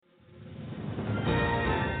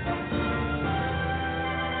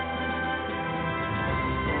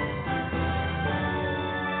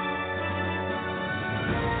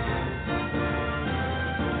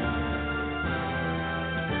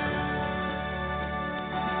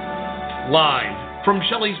Live from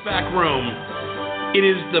Shelley's back room, it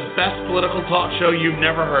is the best political talk show you've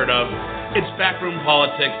never heard of. It's Backroom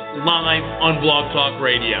Politics, live on Blog Talk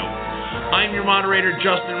Radio. I'm your moderator,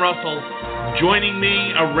 Justin Russell. Joining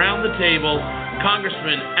me around the table,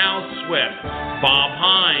 Congressman Al Swift, Bob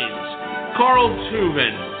Hines, Carl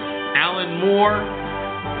Tubin, Alan Moore,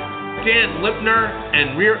 Dan Lipner,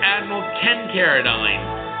 and Rear Admiral Ken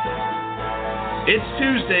Carradine. It's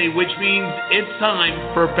Tuesday, which means it's time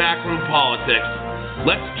for Backroom Politics.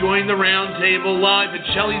 Let's join the round table live at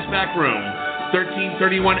Shelley's Back Room,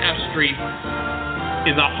 1331 F Street,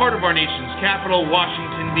 in the heart of our nation's capital,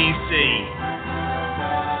 Washington, D.C.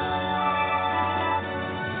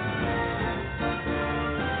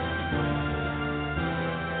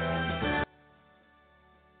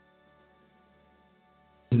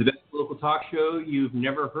 The best local talk show you've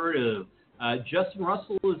never heard of. Justin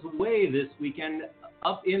Russell is away this weekend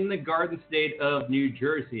up in the Garden State of New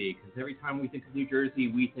Jersey, because every time we think of New Jersey,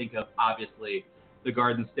 we think of, obviously, the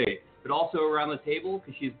Garden State. But also around the table,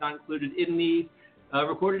 because she's not included in the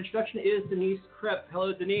recorded introduction, is Denise Krepp.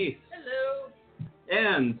 Hello, Denise. Hello.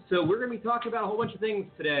 And so we're going to be talking about a whole bunch of things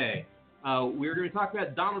today. We're going to be talking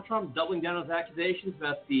about Donald Trump doubling down on his accusations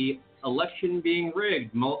about the election being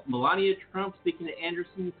rigged, Melania Trump speaking to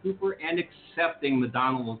Anderson Cooper and accepting the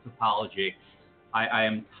Donald's apology. I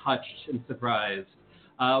am touched and surprised.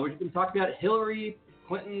 We're going to talk about Hillary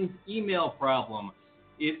Clinton's email problem.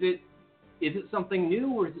 Is it something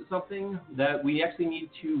new, or is it something that we actually need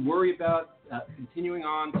to worry about continuing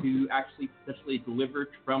on to actually potentially deliver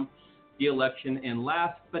Trump the election? And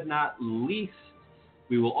last but not least,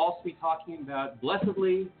 we will also be talking about,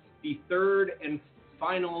 blessedly, the third and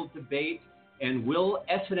final debate, and will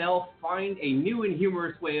SNL find a new and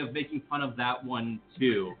humorous way of making fun of that one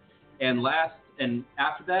too? And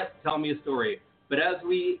after that, tell me a story. But as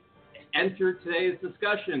we enter today's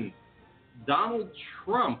discussion, Donald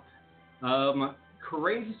Trump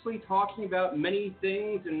courageously talking about many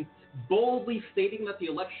things and boldly stating that the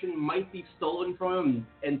election might be stolen from him,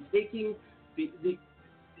 and taking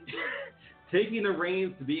taking the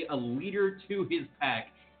reins to be a leader to his pack.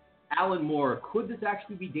 Alan Moore, could this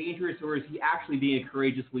actually be dangerous, or is he actually being a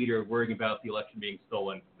courageous leader worrying about the election being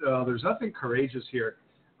stolen? There's nothing courageous here.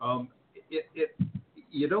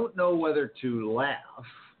 You don't know whether to laugh,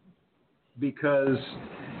 because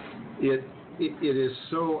it is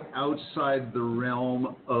so outside the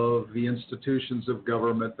realm of the institutions of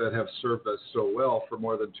government that have served us so well for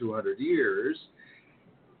more than 200 years,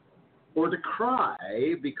 or to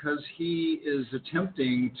cry because he is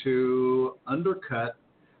attempting to undercut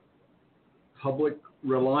public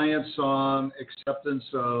reliance on acceptance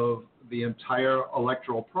of the entire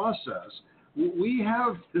electoral process. We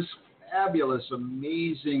have this fabulous,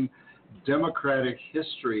 amazing democratic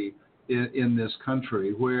history in this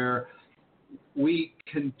country where we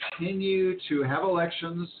continue to have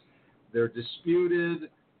elections. They're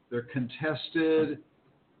disputed, they're contested,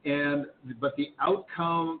 but the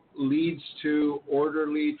outcome leads to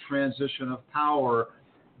orderly transition of power.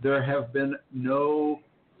 There have been no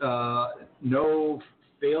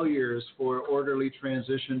failures for orderly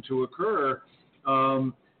transition to occur.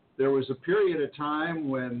 There was a period of time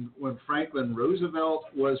when Franklin Roosevelt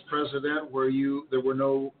was president where there were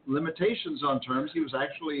no limitations on terms. He was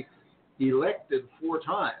actually elected 4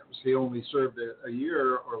 times. He only served a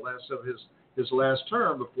year or less of his last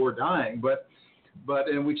term before dying.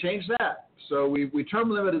 And we changed that. So we term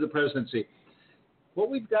limited the presidency. What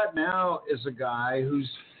we've got now is a guy who's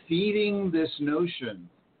feeding this notion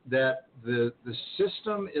that the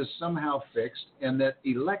system is somehow fixed and that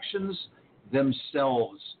elections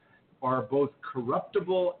themselves are both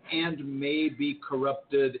corruptible and may be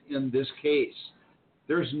corrupted in this case.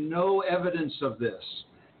 There's no evidence of this,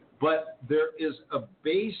 but there is a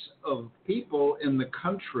base of people in the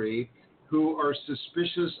country who are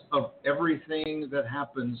suspicious of everything that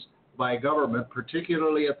happens by government,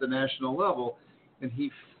 particularly at the national level, and he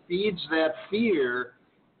feeds that fear,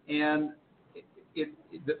 and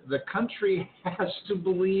the country has to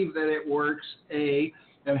believe that it works,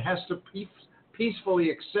 and has to peacefully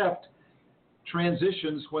accept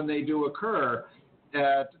transitions when they do occur.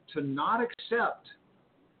 To not accept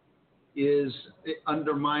is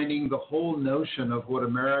undermining the whole notion of what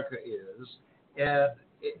America is,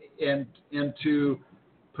 and to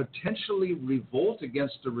potentially revolt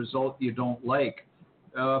against a result you don't like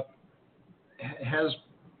has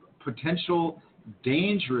potential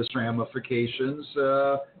dangerous ramifications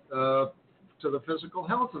to the physical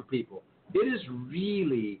health of people. It is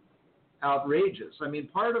really outrageous. I mean,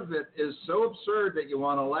 part of it is so absurd that you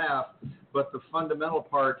want to laugh, but the fundamental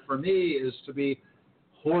part for me is to be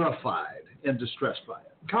horrified and distressed by it.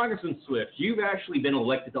 Congressman Swift, you've actually been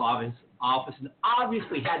elected to office and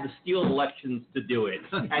obviously had to steal elections to do it.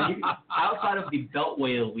 And you, outside of the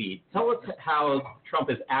Beltway elite, tell us how Trump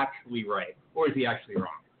is actually right, or is he actually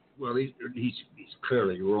wrong? Well, he's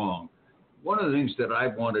clearly wrong. One of the things that I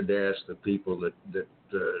wanted to ask the people that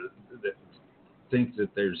think that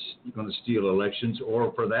there's going to steal elections,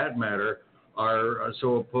 or for that matter, are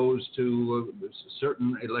so opposed to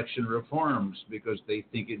certain election reforms because they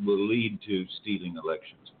think it will lead to stealing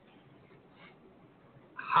elections.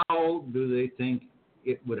 How do they think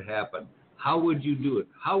it would happen? How would you do it?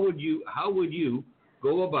 How would you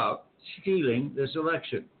go about stealing this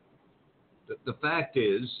election? The fact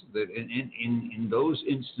is that in those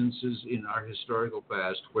instances in our historical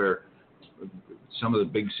past where some of the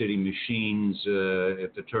big city machines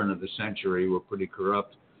at the turn of the century were pretty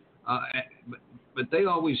corrupt, but they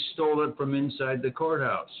always stole it from inside the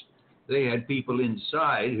courthouse. They had people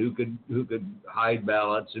inside who could hide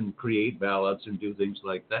ballots and create ballots and do things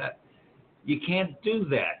like that. You can't do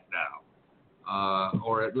that now,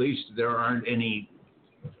 or at least there aren't any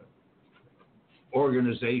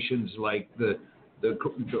organizations like the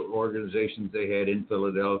organizations they had in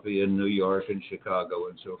Philadelphia and New York and Chicago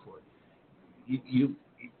and so forth.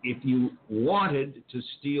 If you wanted to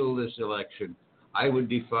steal this election, I would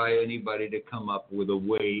defy anybody to come up with a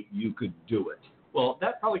way you could do it. Well,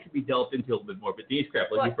 that probably should be delved into a little bit more, but Denise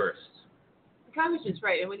Kraft, you first. The Congressman's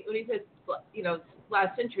right, and when he says,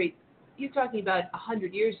 last century, he's talking about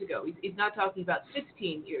 100 years ago. He's not talking about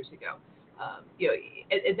 16 years ago.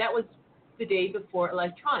 And that was the day before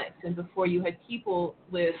electronics and before you had people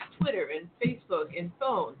with Twitter and Facebook and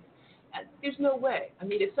phones. There's no way. I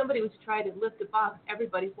mean, if somebody was to try to lift a box,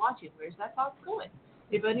 everybody's watching. Where's that box going?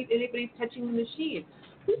 If anybody's touching the machine,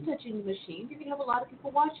 who's touching the machine? You're going to have a lot of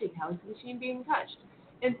people watching. How is the machine being touched?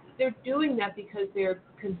 And they're doing that because they're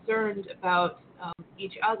concerned about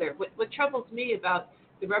each other. What troubles me about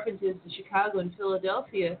the references to Chicago and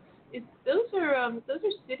Philadelphia is those are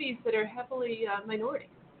cities that are heavily minority.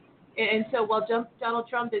 And so while Donald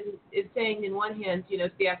Trump is saying in one hand, to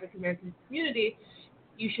the African American community,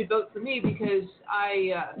 you should vote for me because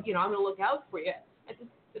I'm going to look out for you. At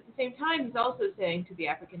the same time, he's also saying to the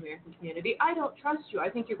African American community, I don't trust you. I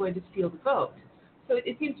think you're going to steal the vote. So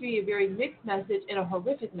it seems to be a very mixed message and a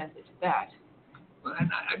horrific message at that. And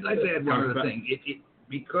I'd like to add one other thing.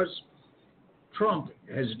 Because Trump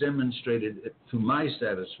has demonstrated, to my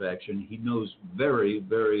satisfaction, he knows very,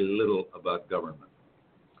 very little about government.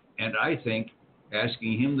 And I think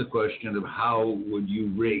asking him the question of how would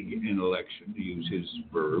you rig an election, to use his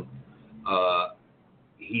verb,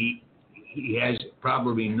 he has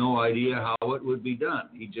probably no idea how it would be done.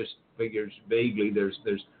 He just figures vaguely there's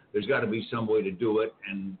got to be some way to do it,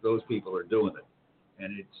 and those people are doing it,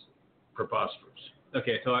 and it's preposterous.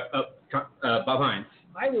 Okay, so Bob Hines.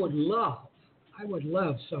 I would love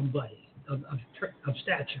somebody of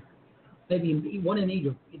stature, maybe one in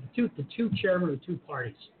either the two chairmen of the two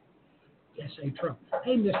parties. Yes, say Trump.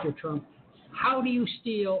 Hey, Mr. Trump, how do you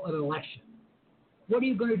steal an election? What are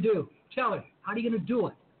you going to do? Tell it. How are you going to do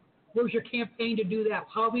it? Where's your campaign to do that?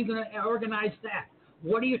 How are we going to organize that?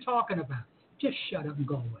 What are you talking about? Just shut up and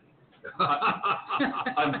go away.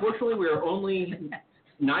 Unfortunately, we're only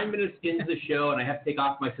 9 minutes into the show, and I have to take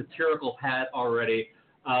off my satirical hat already.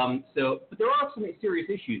 But there are some serious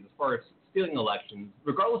issues as far as stealing elections,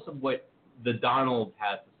 regardless of what the Donald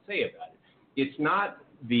has to say about it. It's not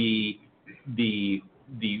the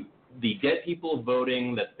dead people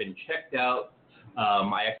voting that's been checked out.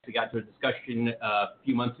 I actually got to a discussion a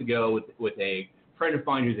few months ago with a friend of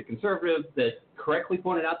mine who's a conservative that correctly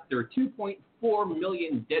pointed out that there are 2.4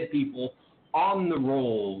 million dead people on the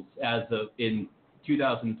rolls as of in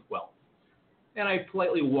 2012. And I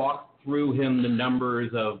politely walked through him the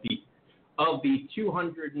numbers of the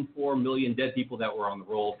 204 million dead people that were on the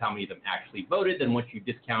rolls, how many of them actually voted, and once you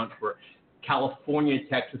discount for California,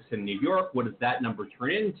 Texas, and New York, what does that number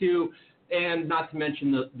turn into? And not to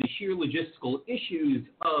mention the sheer logistical issues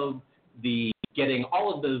of the getting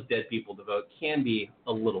all of those dead people to vote can be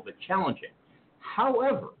a little bit challenging.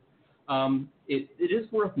 However, it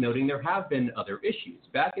is worth noting there have been other issues.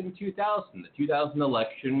 Back in 2000, the 2000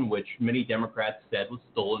 election, which many Democrats said was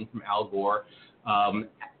stolen from Al Gore,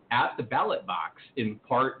 at the ballot box, in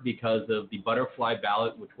part because of the butterfly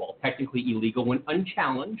ballot, which, while technically illegal, went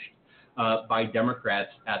unchallenged by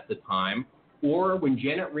Democrats at the time, or when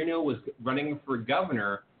Janet Reno was running for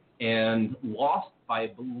governor and lost by, I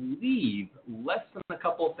believe, less than a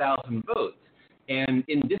couple thousand votes. And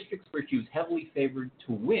in districts where she was heavily favored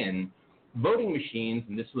to win, voting machines,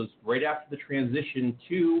 and this was right after the transition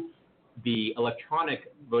to the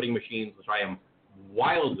electronic voting machines, which I am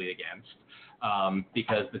wildly against.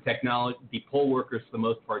 Because the poll workers, for the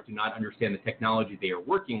most part, do not understand the technology they are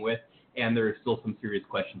working with, and there are still some serious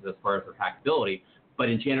questions as far as their hackability. But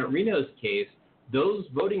in Janet Reno's case, those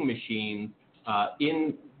voting machines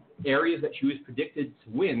in areas that she was predicted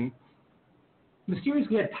to win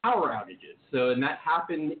mysteriously had power outages. And that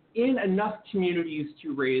happened in enough communities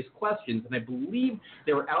to raise questions, and I believe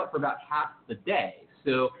they were out for about half the day.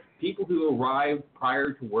 So people who arrived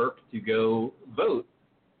prior to work to go vote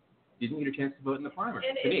didn't get a chance to vote in the primary.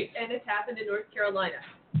 And it's happened in North Carolina.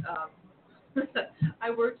 I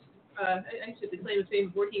worked, I should claim of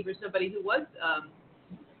fame, working for somebody who was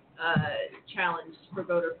challenged for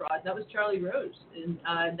voter fraud. That was Charlie Rose in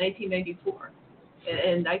 1994.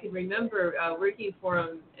 And I can remember working for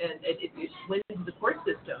him, and it went into the court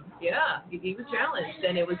system. Yeah, he was challenged,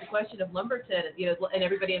 and it was a question of Lumberton. And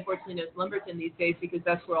everybody unfortunately knows Lumberton these days because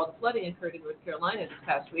that's where all the flooding occurred in North Carolina this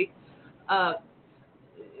past week. But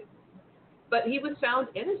he was found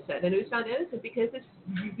innocent, and he was found innocent because it's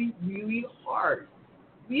really, really hard.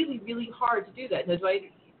 Really, really hard to do that. That's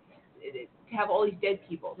why to have all these dead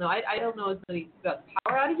people. Now, I don't know as many about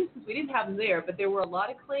power outages because we didn't have them there, but there were a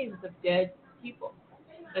lot of claims of dead people.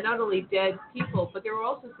 And not only dead people, but there were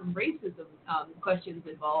also some racism questions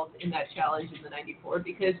involved in that challenge in the 94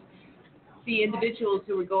 because the individuals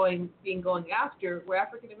who were being going after were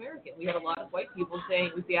African American. We had a lot of white people saying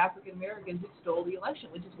it was the African Americans who stole the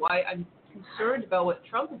election, which is why I'm concerned about what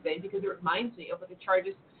Trump is saying because it reminds me of the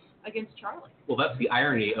charges against Charlie. Well, that's the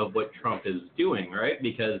irony of what Trump is doing, right?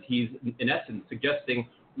 Because he's, in essence, suggesting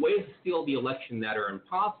ways to steal the election that are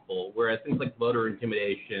impossible, whereas things like voter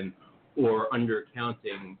intimidation or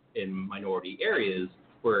undercounting in minority areas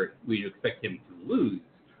where we expect him to lose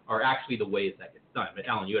are actually the ways that gets done. But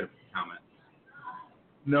Alan, you had a comment.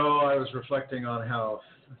 No, I was reflecting on how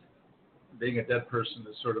being a dead person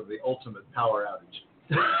is sort of the ultimate power outage.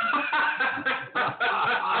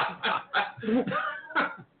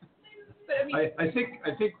 I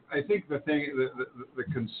think the thing, the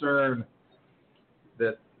concern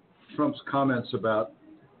that Trump's comments about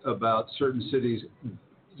certain cities,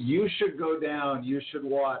 you should go down, you should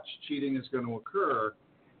watch, cheating is going to occur,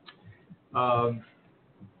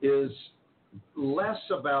 is less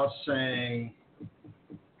about saying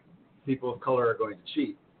people of color are going to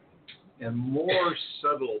cheat, and more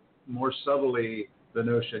subtly the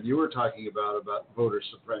notion you were talking about voter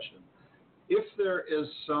suppression. If there is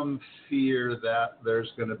some fear that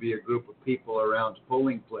there's going to be a group of people around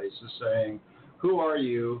polling places saying, who are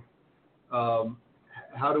you?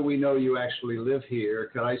 How do we know you actually live here?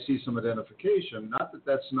 Can I see some identification? Not that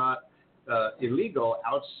that's not illegal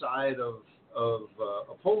outside of a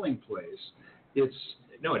polling place. It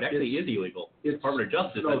actually is illegal. It's Department of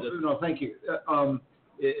Justice. No, thank you.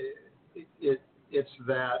 It's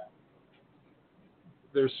that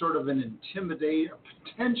there's sort of a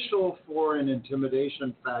potential for an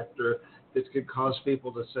intimidation factor that could cause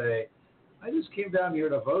people to say, I just came down here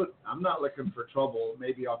to vote. I'm not looking for trouble.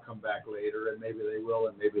 Maybe I'll come back later, and maybe they will,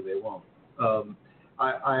 and maybe they won't. As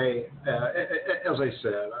I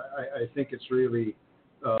said, I think it's really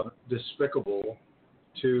despicable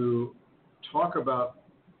to talk about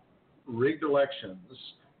rigged elections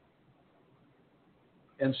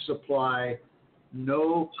and supply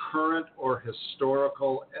no current or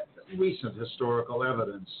recent historical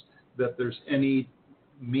evidence that there's any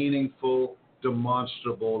meaningful,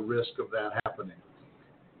 demonstrable risk of that happening.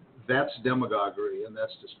 That's demagoguery, and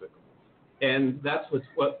that's despicable. And that's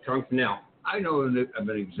what Trump now. I know of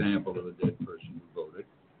an example of a dead person who voted.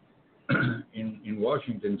 In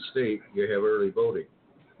Washington State, you have early voting.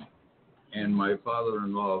 And my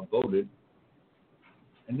father-in-law voted,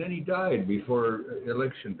 and then he died before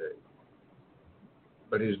Election Day.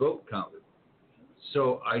 But his vote counted.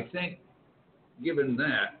 So I think, given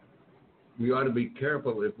that, we ought to be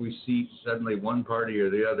careful if we see suddenly one party or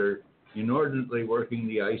the other inordinately working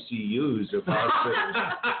the ICUs of hospitals.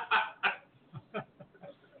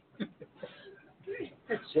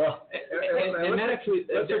 Well,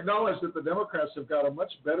 let's acknowledge that the Democrats have got a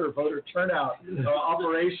much better voter turnout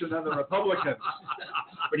operation than the Republicans.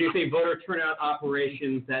 When you say voter turnout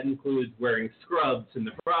operations, that includes wearing scrubs in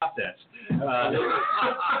the process.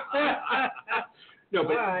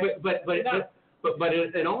 But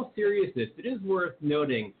in all seriousness, it is worth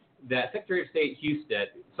noting that Secretary of State Husted,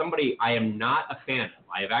 somebody I am not a fan of.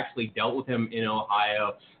 I have actually dealt with him in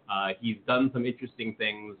Ohio. He's done some interesting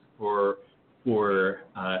things for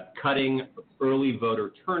cutting early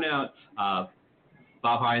voter turnout.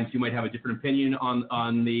 Bob Hines, you might have a different opinion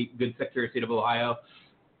on the good Secretary of State of Ohio.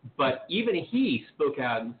 But even he spoke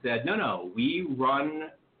out and said, no, we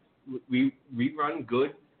run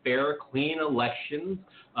good fair, clean elections.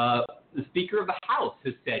 The Speaker of the House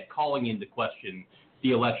has said calling into question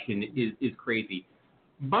the election is crazy.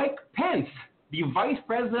 Mike Pence, the vice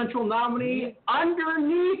presidential nominee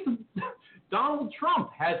underneath Donald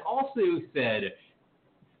Trump, has also said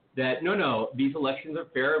that no, these elections are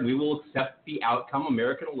fair and we will accept the outcome.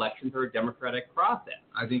 American elections are a democratic process.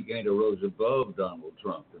 I think Gaynor rose above Donald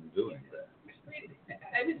Trump in doing that.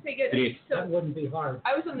 I would say it. That wouldn't be hard.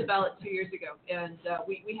 I was on the ballot 2 years ago, and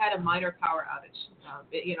we had a minor power outage.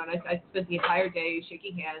 And I spent the entire day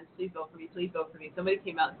shaking hands. Please vote for me. Please vote for me. Somebody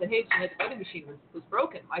came out and said, "Hey, the voting machine was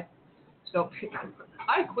broken." So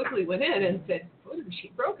I quickly went in and said, "Voting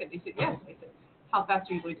machine broken?" They said, "Yes." I said, "How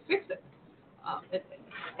fast are you going to fix it?"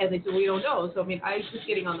 And they said, "We don't know." So I was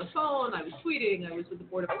getting on the phone. I was tweeting. I was with the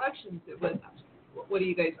Board of Elections. It was, "What are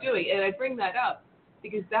you guys doing?" And I bring that up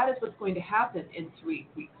because that is what's going to happen in 3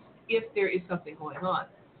 weeks if there is something going on.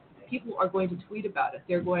 People are going to tweet about it.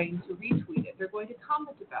 They're going to retweet it. They're going to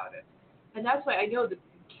comment about it. And that's why I know that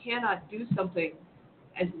you cannot do something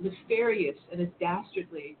as nefarious and as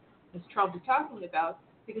dastardly as Trump is talking about,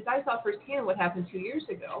 because I saw firsthand what happened 2 years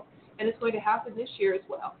ago, and it's going to happen this year as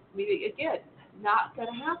well. I mean, again, not going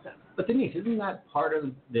to happen. But Denise, isn't that part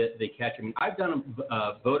of the catch? I mean, I've done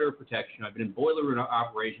voter protection. I've been in boiler room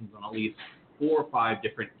operations on at least 4 or 5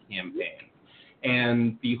 different campaigns.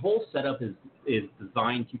 And the whole setup is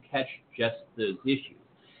designed to catch just those issues.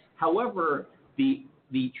 However, the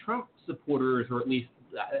Trump supporters, or at least,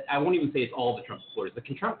 I won't even say it's all the Trump supporters, the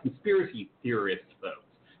Trump conspiracy theorist folks,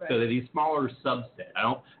 right. So they're these smaller subset. I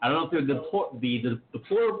don't know if they're the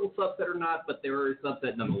deplorable subset or not, but they're a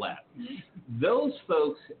subset nonetheless. Those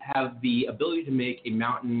folks have the ability to make a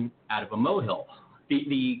mountain out of a molehill.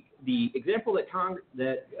 The example that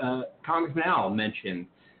Congressman Al mentioned,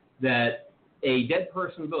 that a dead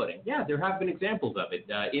person voting. Yeah, there have been examples of it.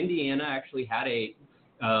 Indiana actually had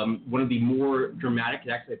one of the more dramatic,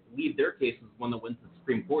 actually I believe their case was one that went to the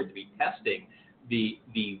Supreme Court to be testing the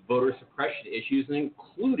voter suppression issues, and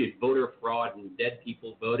included voter fraud and dead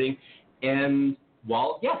people voting. And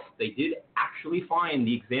while, yes, they did actually find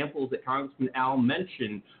the examples that Congressman Al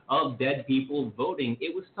mentioned of dead people voting,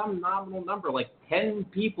 it was some nominal number, like 10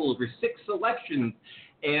 people over 6 elections.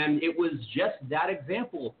 And it was just that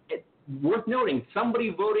example. Worth noting, somebody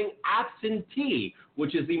voting absentee,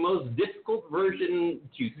 which is the most difficult version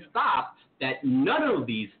to stop, that none of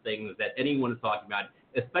these things that anyone is talking about,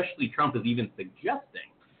 especially Trump, is even suggesting.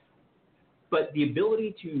 But the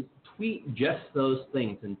ability to tweet just those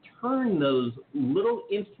things and turn those little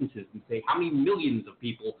instances and say how many millions of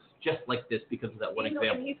people just like this because of that one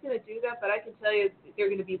example. And he's going to do that, but I can tell you there are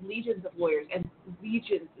going to be legions of lawyers, and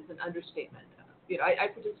legions is an understatement. I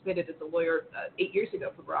participated as a lawyer 8 years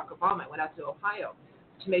ago for Barack Obama. I went out to Ohio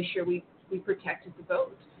to make sure we protected the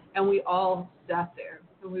vote. And we all sat there,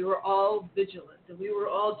 and we were all vigilant, and we were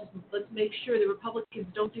all just, let's make sure the Republicans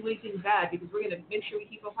don't do anything bad, because we're going to make sure we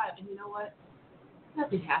keep Ohio. And you know what?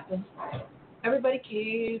 Nothing happened. Everybody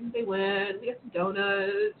came, they went, we got some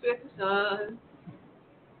donuts, we got some sun.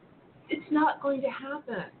 It's not going to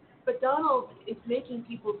happen. But Donald is making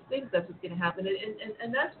people think that's what's going to happen.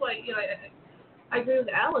 And that's why, I agree with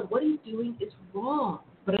Alan. What he's doing is wrong.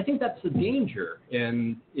 But I think that's the danger,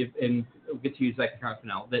 and we'll get to you second,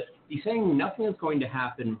 Congressman Al, that he's saying nothing is going to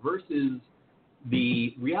happen versus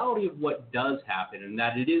the reality of what does happen, and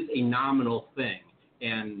that it is a nominal thing,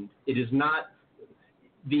 and it is not.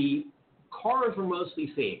 The cars are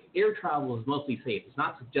mostly safe. Air travel is mostly safe. It's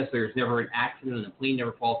not suggest there's never an accident and the plane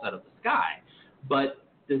never falls out of the sky, but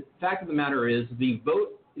the fact of the matter is the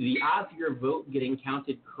odds of your vote getting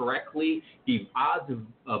counted correctly, the odds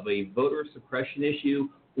of a voter suppression issue,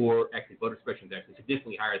 or actually voter suppression is actually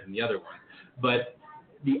significantly higher than the other one, but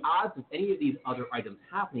the odds of any of these other items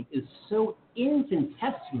happening is so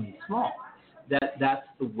infinitesimally small that that's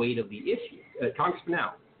the weight of the issue. Congressman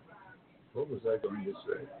Al. What was I going to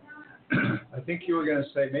say? I think you were going to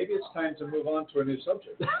say maybe it's time to move on to a new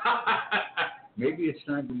subject. Maybe it's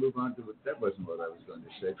time to move on to it. That wasn't what I was going to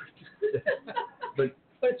say. But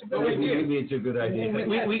it's a good idea. Maybe it's a good idea.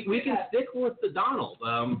 We can stick with the Donald.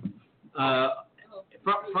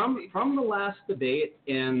 From the last debate,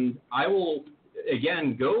 and I will,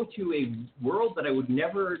 again, go to a world that I would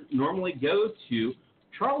never normally go to.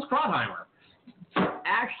 Charles Krauthammer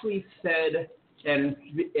actually said, and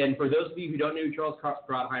for those of you who don't know who Charles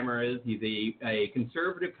Krauthammer is, he's a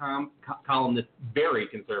conservative columnist, very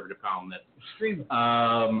conservative columnist. Extremely.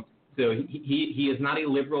 So he is not a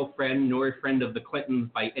liberal friend nor a friend of the Clintons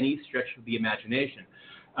by any stretch of the imagination.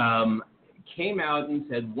 Came out and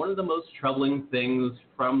said one of the most troubling things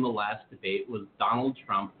from the last debate was Donald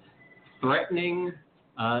Trump threatening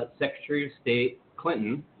Secretary of State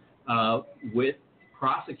Clinton with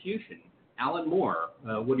prosecution. Alan Moore,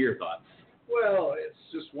 what are your thoughts? Well, it's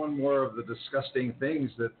just one more of the disgusting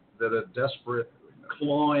things that a desperate,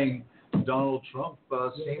 clawing Donald Trump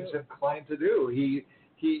seems inclined to do.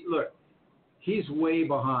 Look, he's way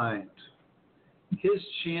behind. His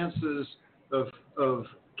chances of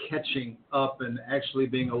catching up and actually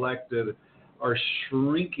being elected are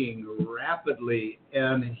shrinking rapidly,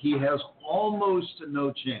 and he has almost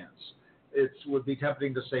no chance. It would be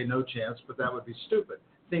tempting to say no chance, but that would be stupid.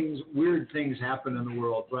 Weird things happen in the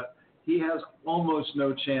world, but he has almost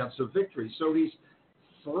no chance of victory. So he's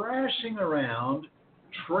thrashing around,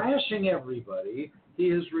 trashing everybody. He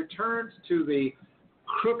has returned to the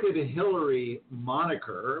Crooked Hillary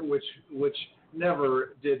moniker, which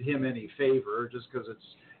never did him any favor, just because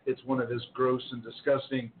it's one of his gross and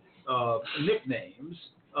disgusting nicknames.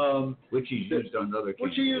 Which he's used on other cases.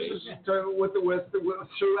 Which he uses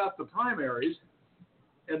throughout the primaries.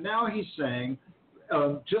 And now he's saying,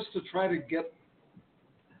 just to try to get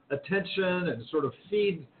attention and sort of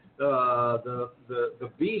feed the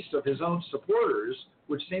beast of his own supporters,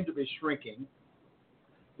 which seem to be shrinking,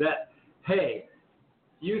 that, hey,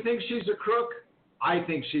 you think she's a crook? I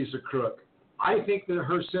think she's a crook. I think that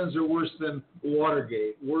her sins are worse than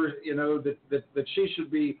Watergate. That she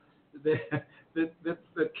should be, that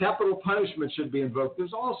capital punishment should be invoked.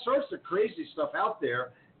 There's all sorts of crazy stuff out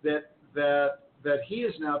there that he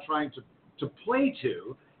is now trying to play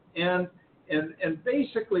to, and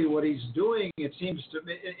basically what he's doing, it seems to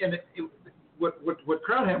me, and what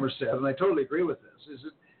Krauthammer said, and I totally agree with this, is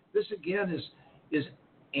that this again is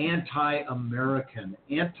anti-American,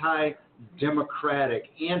 anti-democratic,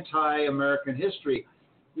 anti-American history.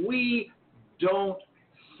 We don't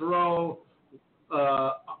throw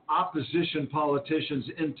opposition politicians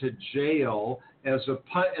into jail as a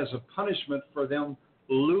punishment for them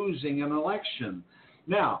losing an election.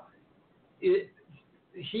 Now,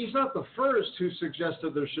 he's not the first who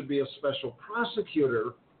suggested there should be a special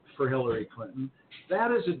prosecutor for Hillary Clinton.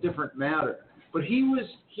 That is a different matter. But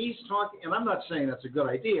he's talking, and I'm not saying that's a good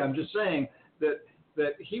idea. I'm just saying that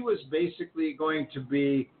he was basically going to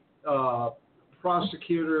be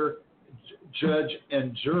prosecutor, judge,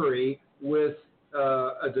 and jury with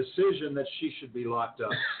a decision that she should be locked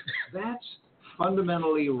up. That's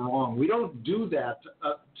fundamentally wrong. We don't do that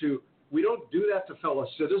to fellow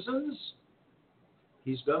citizens.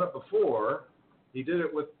 He's done it before. He did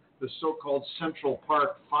it with the so-called Central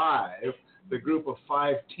Park Five, the group of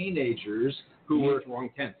 5 teenagers who were wrong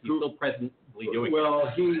tense. He's still presently doing it.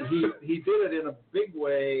 Well, he did it in a big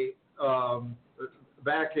way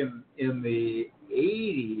back in the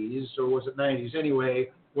 80s, or was it 90s?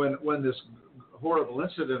 Anyway, when this horrible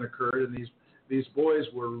incident occurred, and these boys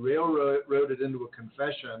were railroaded into a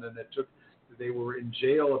confession, and they were in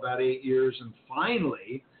jail about 8 years, and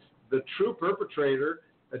finally, the true perpetrator,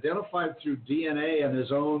 identified through DNA and his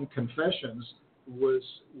own confessions, was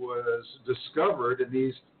discovered, and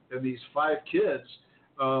these 5 kids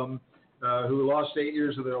who lost 8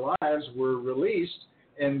 years of their lives were released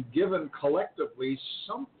and given collectively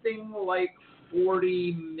something like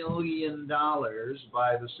 $40 million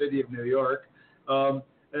by the city of New York.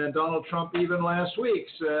 And Donald Trump even last week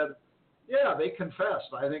said, "Yeah, they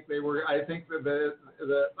confessed. I think they were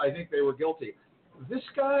guilty." This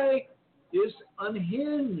guy is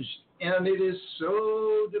unhinged, and it is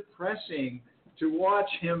so depressing to watch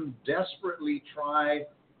him desperately try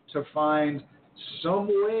to find some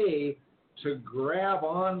way to grab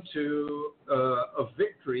onto a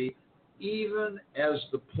victory, even as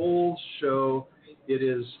the polls show it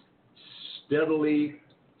is steadily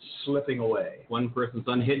slipping away. One person's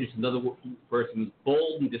unhinged, another person's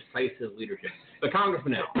bold and decisive leadership. But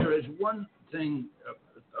Congressman Al. There is one thing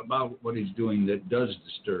about what he's doing that does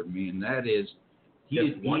disturb me, and that is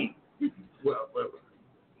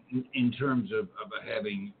in terms of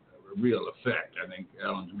having a real effect. I think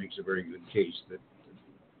Alan makes a very good case that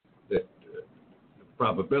the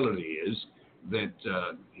probability is that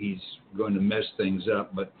he's going to mess things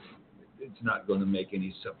up, but it's not going to make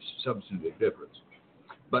any substantive difference.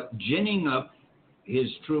 But ginning up his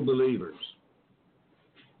true believers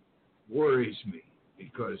worries me,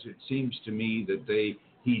 because it seems to me that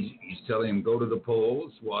he's telling them, go to the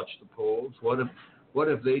polls, watch the polls. What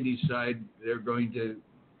if they decide they're going to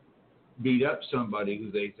beat up somebody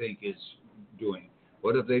who they think is doing?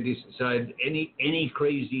 What if they decide any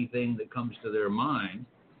crazy thing that comes to their mind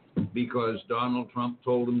because Donald Trump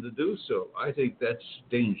told them to do so? I think that's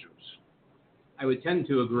dangerous. I would tend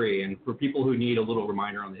to agree. And for people who need a little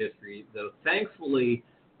reminder on the history, though, thankfully,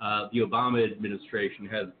 the Obama administration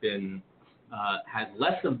has been had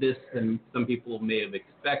less of this than some people may have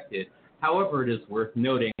expected. However, it is worth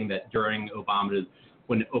noting that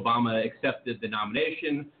when Obama accepted the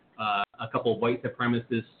nomination, a couple of white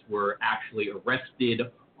supremacists were actually arrested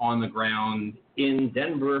on the ground in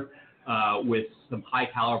Denver with some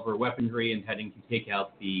high-caliber weaponry intending to take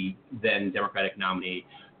out the then Democratic nominee,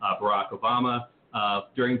 Barack Obama.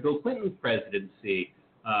 During Bill Clinton's presidency,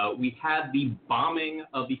 we had the bombing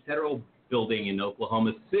of the federal building in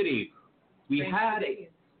Oklahoma City. We had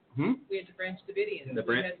the Branch Davidians.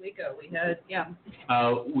 We had Waco.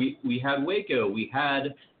 We had Waco. We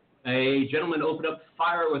had a gentleman open up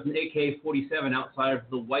fire with an AK-47 outside of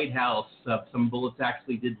the White House. Some bullets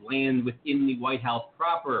actually did land within the White House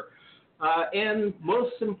proper. And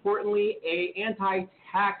most importantly, a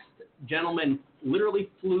anti-tax gentleman literally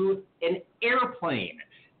flew an airplane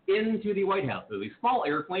into the White House. It was a small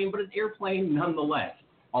airplane, but an airplane nonetheless.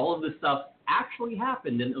 All of this stuff actually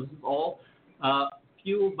happened, and it was all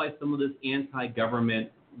fueled by some of this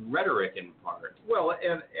anti-government rhetoric in part. Well,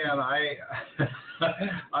 and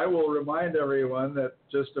I will remind everyone that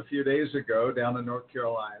just a few days ago down in North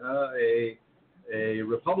Carolina, a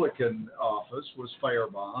Republican office was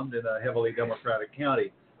firebombed in a heavily Democratic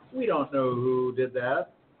county. We don't know who did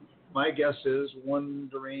that. My guess is one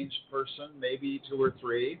deranged person, maybe two or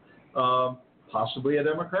three, possibly a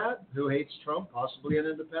Democrat who hates Trump, possibly an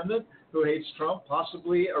independent who hates Trump,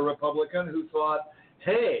 possibly a Republican who thought,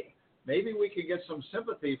 hey, maybe we could get some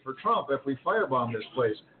sympathy for Trump if we firebomb this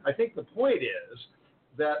place. I think the point is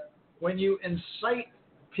that when you incite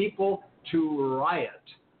people to riot,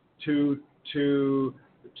 to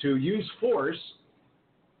use force,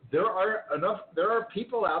 there are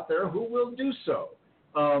people out there who will do so.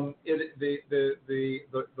 The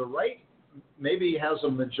right maybe has a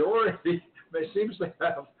majority. It seems to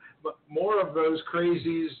have more of those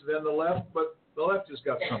crazies than the left, but the left has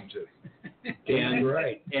got some too.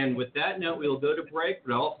 And with that note, we'll go to break,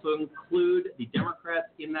 but also include the Democrats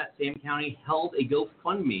in that same county held a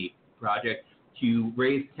GoFundMe project to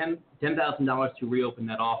raise $10,000 to reopen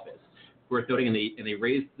that office. Worth noting, and they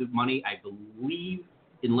raised the money, I believe,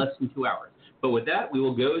 in less than 2 hours. But with that, we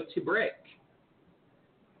will go to break.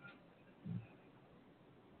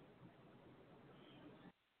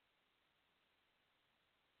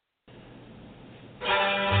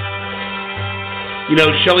 You know,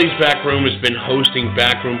 Shelley's Backroom has been hosting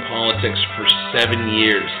Backroom Politics for 7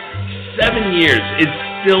 years. 7 years. It's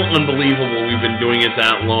still unbelievable we've been doing it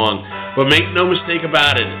that long. But make no mistake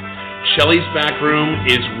about it, Shelley's Backroom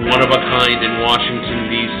is one of a kind in Washington,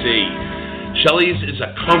 D.C. Shelley's is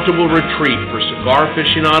a comfortable retreat for cigar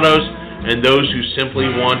aficionados and those who simply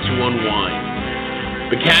want to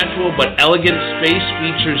unwind. The casual but elegant space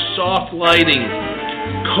features soft lighting,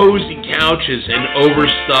 cozy couches, and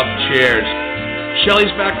overstuffed chairs.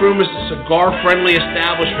 Shelley's Backroom is a cigar-friendly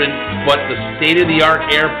establishment, but the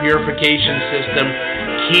state-of-the-art air purification system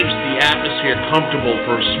keeps the atmosphere comfortable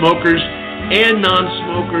for smokers and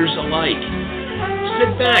non-smokers alike.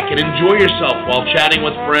 Sit back and enjoy yourself while chatting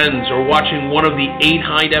with friends or watching one of the 8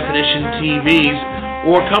 high-definition TVs,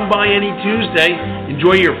 or come by any Tuesday,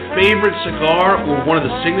 enjoy your favorite cigar or one of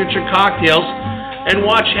the signature cocktails, and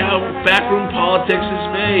watch how Backroom Politics is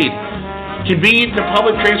made. Convenient to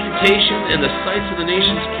public transportation and the sites of the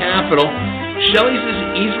nation's capital, Shelley's is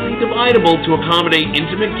easily dividable to accommodate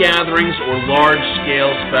intimate gatherings or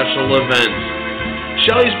large-scale special events.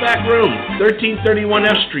 Shelley's Backroom, 1331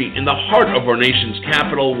 F Street, in the heart of our nation's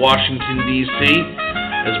capital, Washington, D.C.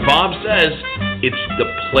 As Bob says, it's the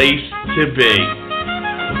place to be.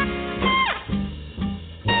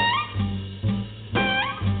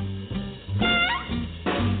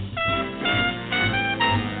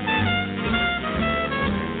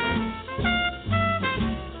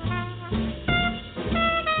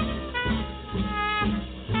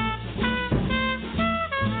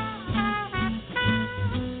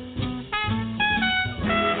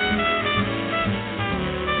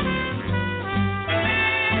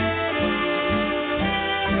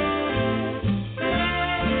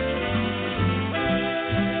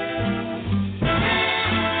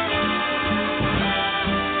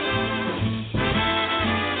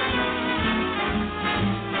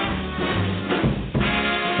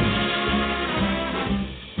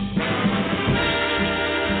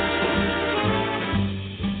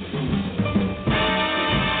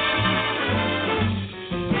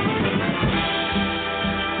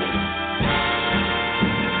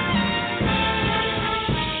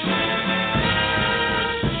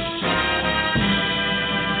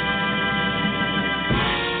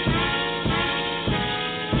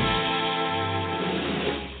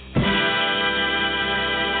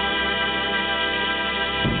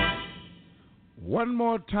 One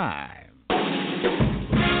more time.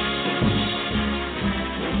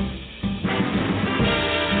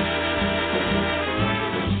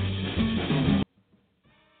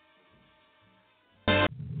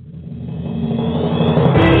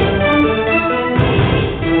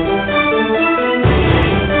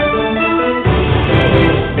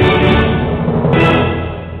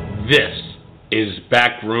 This is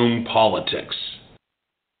Backroom Politics.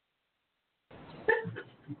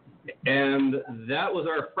 And that was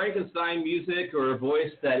our Frankenstein music, or a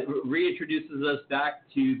voice that reintroduces us back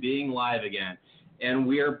to being live again. And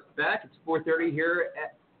we are back. It's 4:30 here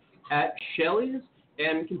at Shelley's,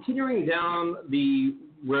 and continuing down the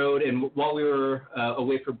road. And while we were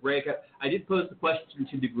away for break, I did pose the question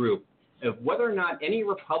to the group of whether or not any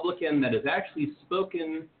Republican that has actually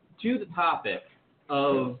spoken to the topic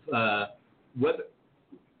of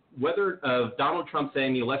whether Donald Trump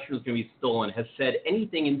saying the election was going to be stolen has said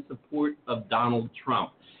anything in support of Donald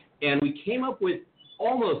Trump. And we came up with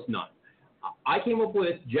almost none. I came up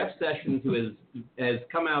with Jeff Sessions, who has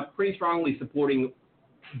come out pretty strongly supporting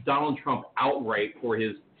Donald Trump outright for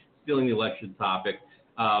his stealing the election topic,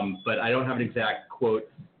 but I don't have an exact quote.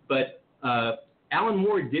 But Alan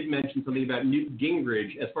Moore did mention something about Newt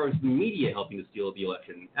Gingrich as far as the media helping to steal the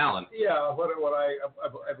election. Alan. Yeah, what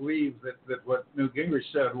I believe that what Newt Gingrich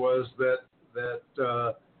said was that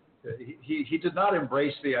he did not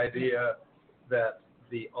embrace the idea that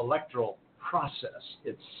the electoral process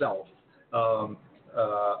itself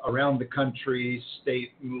around the country,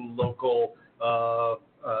 state, local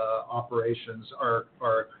operations are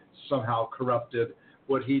somehow corrupted.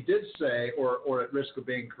 What he did say, or at risk of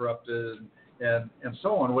being corrupted, and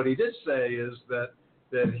so on. What he did say is that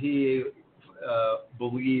he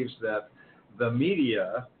believes that the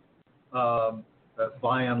media,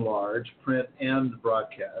 by and large, print and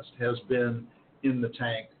broadcast, has been in the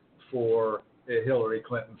tank for Hillary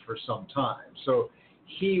Clinton for some time. So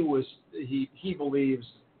he believes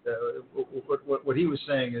what he was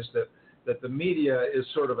saying is that the media is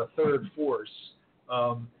sort of a third force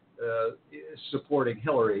supporting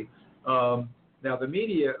Hillary. Now, the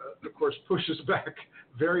media, of course, pushes back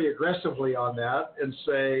very aggressively on that and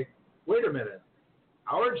say, wait a minute,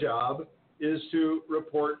 our job is to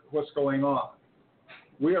report what's going on.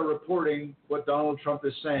 We are reporting what Donald Trump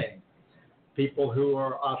is saying. People who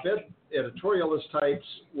are op-ed editorialist types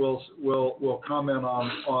will comment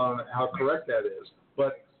on how correct that is.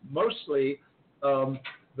 But mostly the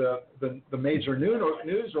major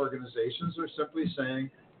news organizations are simply saying,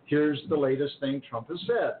 here's the latest thing Trump has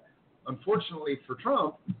said. Unfortunately for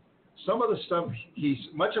Trump, some of the stuff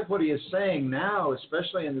much of what he is saying now,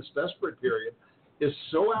 especially in this desperate period, is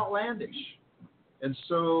so outlandish and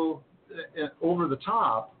so over the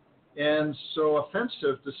top and so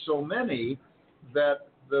offensive to so many that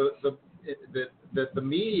the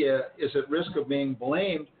media is at risk of being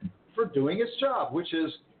blamed for doing its job, which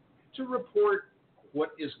is to report what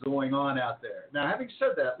is going on out there. Now, having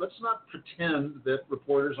said that, let's not pretend that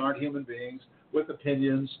reporters aren't human beings with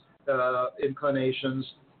opinions, inclinations,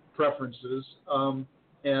 preferences,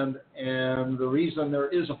 and the reason there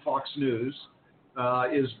is a Fox News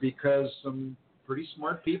is because some pretty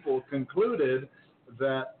smart people concluded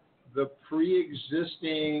that the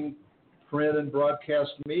pre-existing print and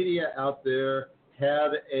broadcast media out there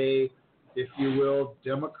had a, if you will,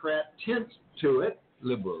 Democrat tint to it.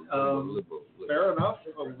 Liberal. Fair enough,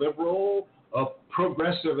 a liberal, a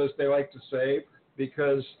progressive, as they like to say,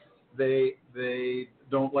 because they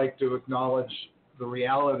don't like to acknowledge the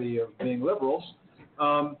reality of being liberals.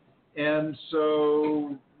 And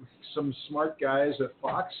so some smart guys at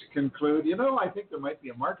Fox conclude, I think there might be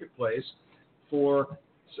a marketplace for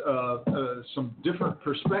some different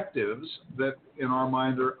perspectives that, in our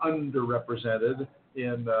mind, are underrepresented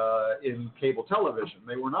in cable television.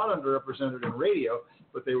 They were not underrepresented in radio,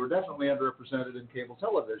 but they were definitely underrepresented in cable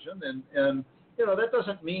television. And that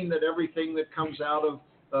doesn't mean that everything that comes out of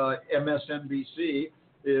MSNBC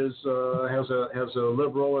has a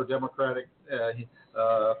liberal or Democratic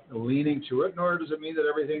leaning to it, nor does it mean that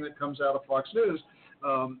everything that comes out of Fox News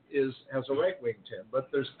has a right-wing tint. But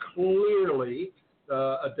there's clearly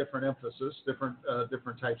a different emphasis,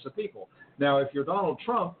 different types of people. Now, if you're Donald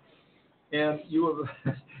Trump, and you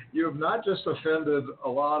have not just offended a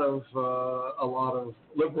lot of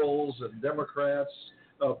liberals and Democrats,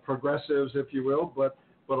 progressives, if you will, but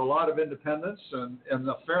a lot of independents and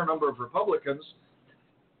a fair number of Republicans.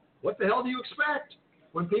 What the hell do you expect?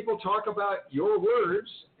 When people talk about your words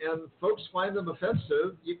and folks find them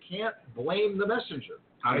offensive, you can't blame the messenger.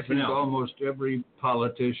 I think almost every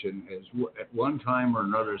politician has, at one time or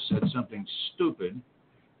another, said something stupid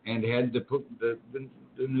and had to put the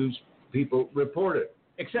news people report it.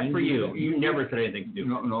 Except for you. You never said anything stupid.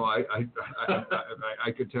 No,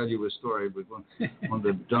 I could tell you a story with one of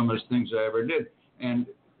the dumbest things I ever did. And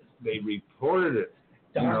they reported it.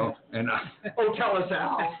 And tell us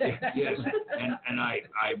how. Yes, and I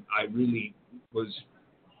really was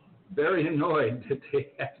very annoyed that they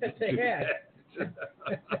had to do that.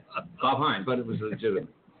 Bob Hines. But it was legitimate.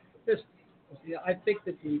 I think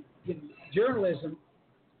that the journalism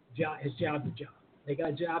is job to job. They got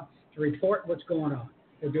a job to report what's going on.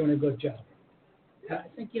 They're doing a good job. And I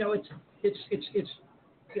think it's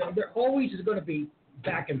there always is going to be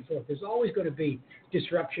back and forth. There's always going to be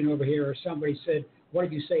disruption over here, or somebody said, "What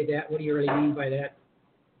did you say that? What do you really mean by that?"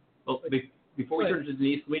 Well, before we turn to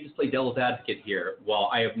Denise, let me just play devil's advocate here. While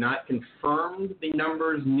I have not confirmed the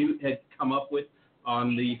numbers Newt had come up with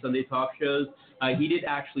on the Sunday talk shows, he did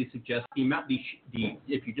actually suggest the amount.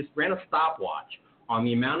 If you just ran a stopwatch on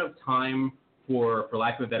the amount of time for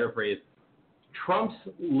lack of a better phrase, Trump's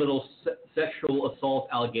little sexual assault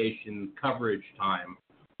allegation coverage time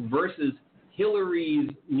versus Hillary's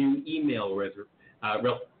new email revelation.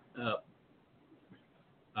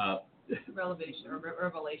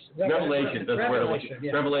 Revelations.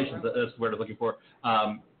 That's the word I'm looking for.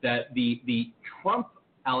 That the Trump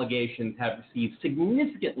allegations have received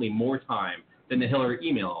significantly more time than the Hillary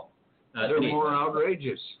email. They're more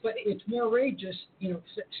outrageous. But it's more outrageous.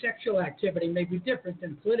 Sexual activity may be different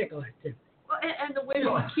than political activity. Well, and the way we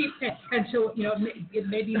keep and so it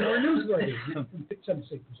may be more newsworthy. Some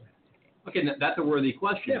things. Okay, that's a worthy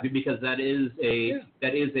question because that is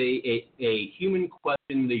a human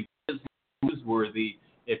question. The newsworthy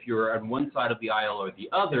if you're on one side of the aisle or the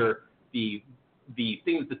other. The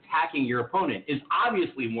thing that's attacking your opponent is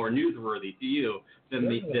obviously more newsworthy to you than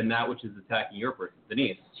that which is attacking your person,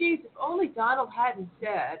 Denise. Geez, if only Donald hadn't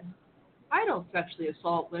said, "I don't sexually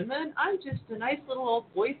assault women. I'm just a nice little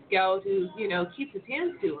old Boy Scout who, keeps his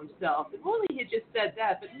hands to himself." If only he had just said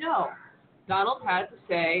that, but no, Donald had to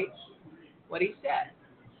say what he said.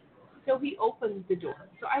 So he opened the door.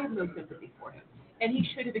 So I have no sympathy for him. And he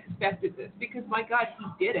should have expected this because, my God,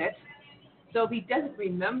 he did it. So if he doesn't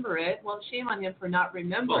remember it, well, shame on him for not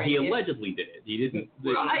remembering it. Well, he allegedly did it. He didn't.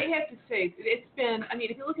 Well, I have to say, it's been,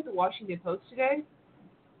 if you look at the Washington Post today,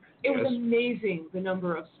 it was amazing the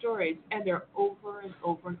number of stories, and they're over and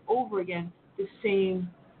over and over again the same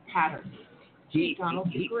pattern.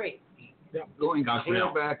 Donald's great. Going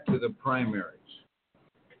clear back to the primaries,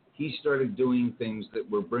 he started doing things that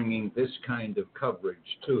were bringing this kind of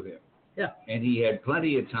coverage to him. Yeah. And he had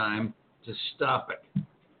plenty of time to stop it.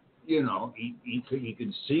 He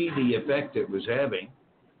could see the effect it was having.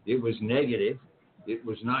 It was negative. It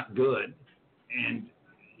was not good. And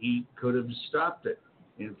he could have stopped it.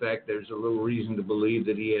 In fact, there's a little reason to believe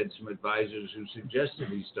that he had some advisors who suggested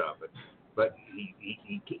he stop it. But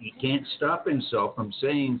he can't stop himself from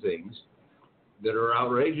saying things that are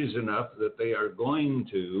outrageous enough that they are going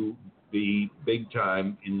to be big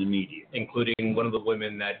time in the media. Including one of the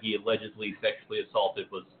women that he allegedly sexually assaulted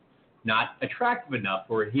was not attractive enough,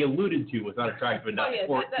 or he alluded to was not attractive enough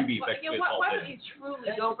to be sexually assaulted. Why don't you truly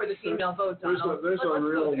go for the female vote, Donald? There's a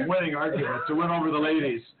real winning argument to win over the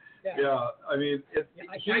ladies. Yeah,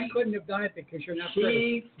 I couldn't have done it because you're not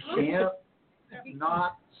He can't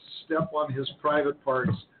not step on his private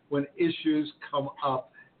parts when issues come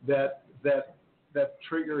up that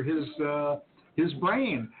trigger his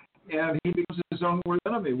brain, and he becomes his own worst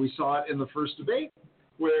enemy. We saw it in the first debate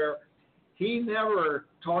where he never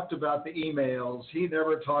talked about the emails. He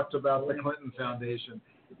never talked about the Clinton Foundation.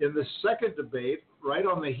 In the second debate, right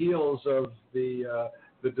on the heels of the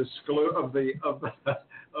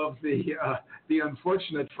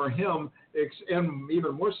unfortunate for him, and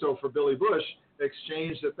even more so for Billy Bush,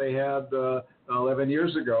 exchange that they had 11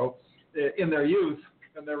 years ago in their youth,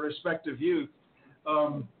 in their respective youth,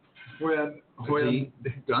 when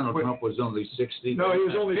Donald Trump was only 60. No, he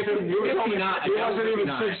was only 50. He wasn't even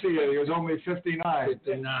 60 yet. He was only 59.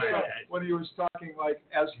 59. When he was talking,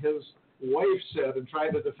 as his wife said, and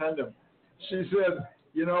trying to defend him, she said,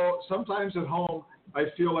 sometimes at home I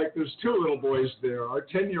feel like there's two little boys there, our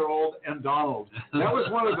 10-year-old and Donald. That was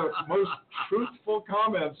one of the most truthful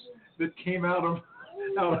comments that came out of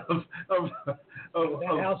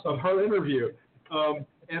her interview.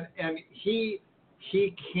 And he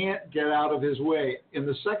can't get out of his way. In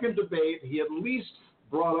the second debate, he at least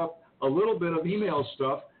brought up a little bit of email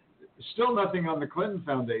stuff. Still nothing on the Clinton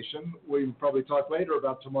Foundation. We'll probably talk later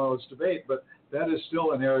about tomorrow's debate, but that is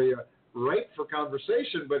still an area ripe for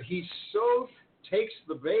conversation. But he so takes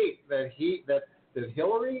the bait that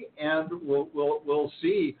Hillary, and we'll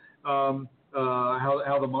see how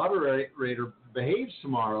the moderator behaves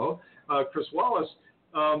tomorrow, Chris Wallace,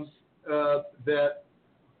 that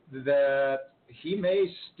he may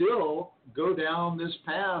still go down this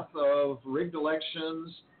path of rigged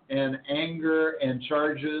elections and anger and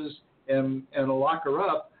charges and lock her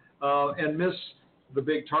up and miss the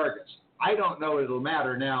big targets. I don't know it'll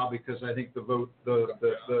matter now because I think the vote,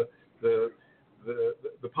 the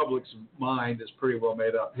the public's mind is pretty well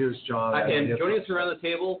made up. Here's John. And joining us around the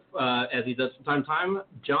table, as he does from time to time,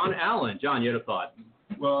 John Allen. John, you had a thought.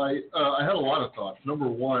 Well, I had a lot of thoughts. Number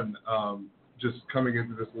one, just coming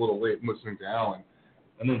into this a little late and listening to Alan,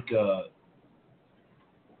 I think the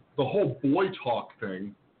whole boy talk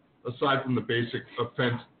thing, aside from the basic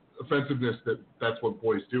offensiveness that's what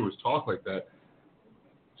boys do is talk like that,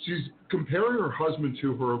 she's comparing her husband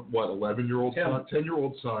to her, 11-year-old son,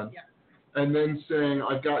 10-year-old son, and then saying,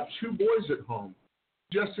 I've got 2 boys at home,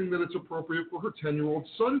 suggesting that it's appropriate for her 10-year-old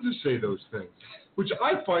son to say those things, which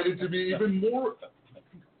I find it to be even more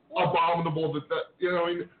abominable that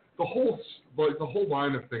the whole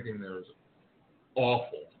line of thinking there is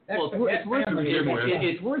awful. Well,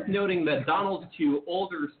 it's worth noting that Donald's 2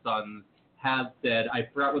 older sons have said, I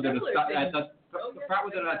forgot whether that's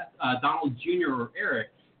Donald Jr. or Eric,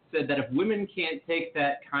 said that if women can't take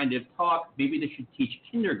that kind of talk, maybe they should teach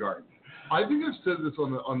kindergarten. I think I've said this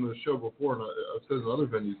on the show before, and I've said it in other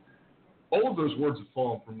venues. All of those words have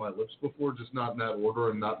fallen from my lips before, just not in that order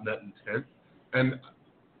and not in that intent. And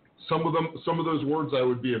some of those words I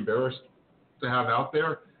would be embarrassed to have out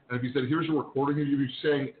there. And if you said, here's a recording of you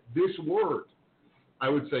saying this word, I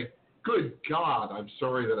would say, good God, I'm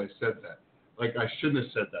sorry that I said that. Like, I shouldn't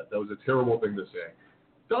have said that. That was a terrible thing to say.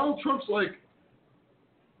 Donald Trump's like,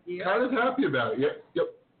 kind of happy about it.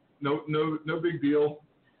 Yep. No big deal.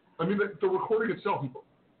 I mean, the recording itself,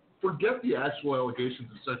 forget the actual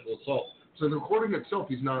allegations of sexual assault. So the recording itself,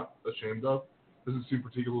 he's not ashamed of. Doesn't seem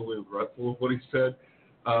particularly regretful of what he said.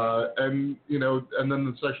 And then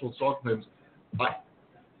the sexual assault claims,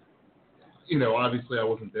 obviously I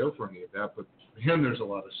wasn't there for any of that, but for him, there's a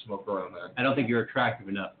lot of smoke around that. I don't think you're attractive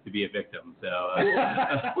enough to be a victim, so.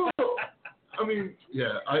 Well, I mean,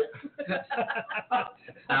 yeah,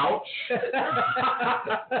 ouch.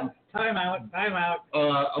 Time out.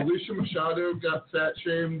 Alicia Machado got fat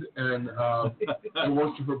shamed, and it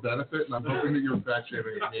worked to her benefit, and I'm hoping that your fat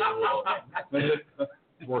shaming of me will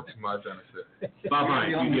work to my benefit. Bob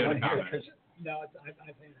Ryan, you get a comment. No, I've had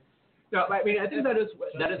it. No, I mean, I think that is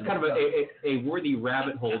kind of a worthy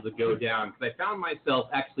rabbit hole to go down, because I found myself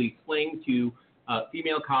actually explaining to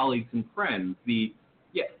female colleagues and friends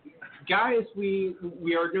guys, we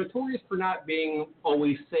are notorious for not being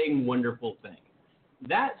always saying wonderful things.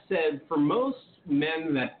 That said, for most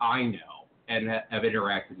men that I know and have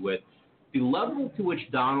interacted with, the level to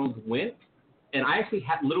which Donald went, and I actually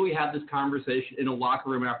literally had this conversation in a locker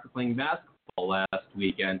room after playing basketball last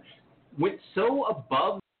weekend, went so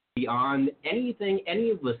above beyond anything any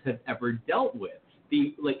of us have ever dealt with.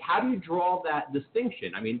 How do you draw that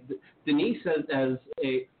distinction? I mean, Denise, as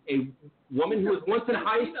a woman who was once in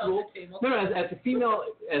high school, as a female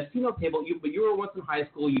table, but you were once in high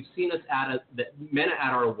school. You've seen us men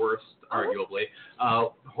at our worst, arguably.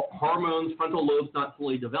 Hormones, frontal lobes not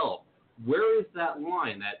fully developed. Where is that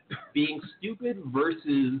line? That being stupid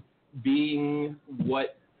versus being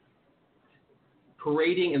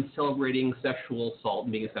parading and celebrating sexual assault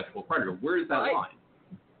and being a sexual predator. Where is that line?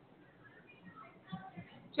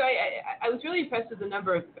 So I was really impressed with the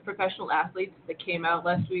number of professional athletes that came out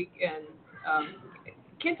last week, and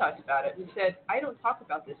Ken talked about it and said, I don't talk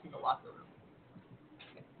about this in the locker room.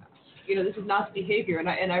 This is not behavior, and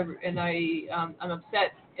I'm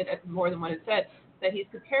upset at more than what it said that he's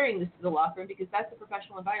comparing this to the locker room because that's a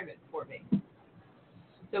professional environment for me.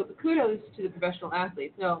 So kudos to the professional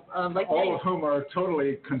athletes. No, all of whom are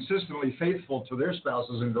totally consistently faithful to their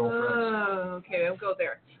spouses and girlfriends. Oh, okay, I'll go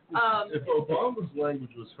there. If Obama's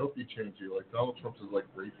language was hope he changed you, like Donald Trump's is like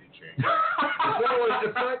rape he changed.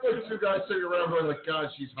 It's not like 2 guys sitting around going like, God,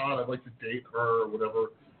 she's hot, I'd like to date her or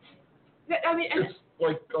whatever. I mean, it's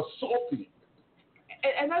like assaulty.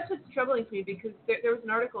 And that's what's troubling to me because there was an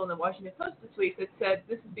article in the Washington Post this week that said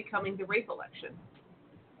this is becoming the rape election.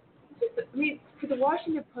 I mean, for the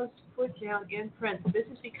Washington Post to put down in print, this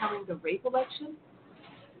is becoming the rape election.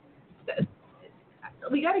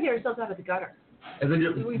 We got to get ourselves out of the gutter. And then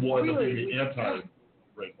it'll be the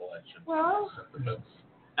anti-rape election. Well,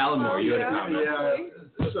 Alan Moore, you had a comment.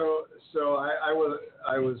 Yeah. So I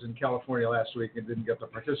was in California last week and didn't get to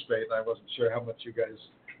participate. I wasn't sure how much you guys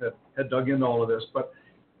had dug into all of this, but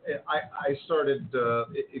I started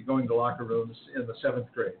going to locker rooms in the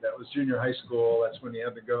 7th grade. That was junior high school. That's when you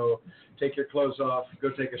had to go take your clothes off, go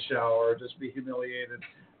take a shower, just be humiliated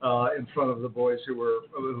in front of the boys who were,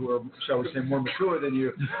 shall we say, more mature than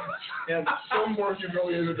you. And some more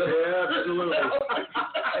humiliated than absolutely.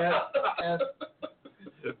 And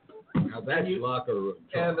now that's locker room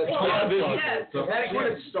talk. And that's when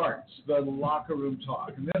it starts, the locker room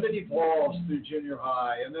talk. And then it evolves through junior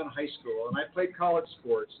high and then high school. And I played college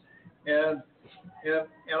sports. And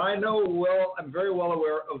And I know I'm very well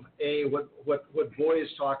aware of what boys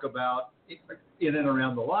talk about in and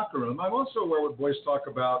around the locker room. I'm also aware what boys talk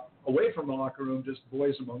about away from the locker room, just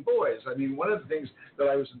boys among boys. I mean, one of the things that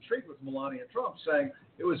I was intrigued with Melania Trump saying,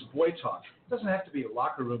 it was boy talk. It doesn't have to be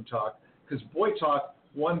locker room talk, because boy talk,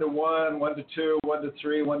 1-to-1, 1-to-2,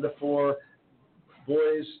 1-to-3, 1-to-4,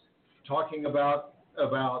 boys talking about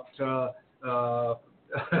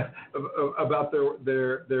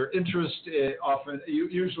their interest,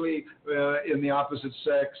 usually in the opposite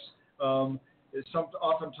sex.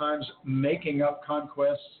 Oftentimes making up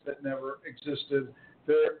conquests that never existed.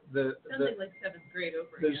 Something like seventh grade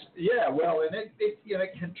over again. Yeah, well, and it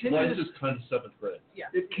continues. Life is kind of seventh grade. Yeah.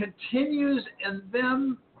 It continues, and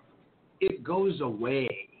then it goes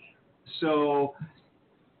away. So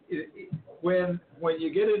when you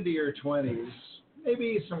get into your 20s,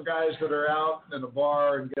 maybe some guys that are out in a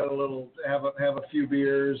bar and get have a few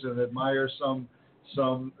beers and admire some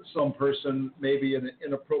person, maybe in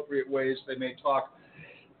inappropriate ways. They may talk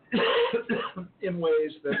in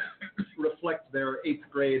ways that reflect their eighth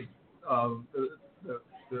grade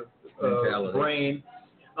brain.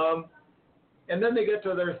 And then they get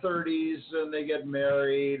to their 30s and they get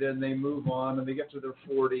married and they move on and they get to their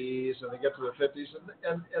 40s and they get to their 50s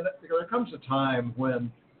and there comes a time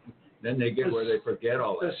when then they get where they forget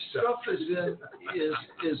all that stuff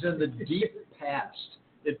is in the deep past.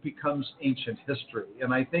 It becomes ancient history.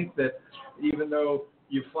 And I think that even though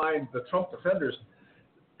you find the Trump defenders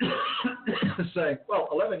saying, well,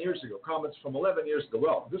 11 years ago, comments from 11 years ago,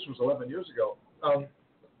 well, this was 11 years ago.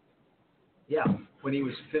 Yeah, when he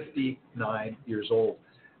was 59 years old.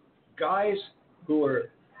 Guys who are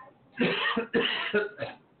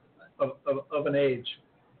of an age,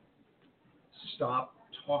 stop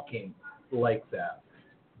talking like that.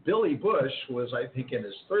 Billy Bush was, I think, in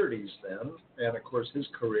his 30s then, and of course his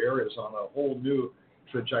career is on a whole new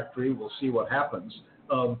trajectory. We'll see what happens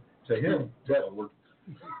to him.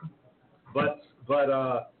 But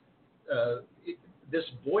this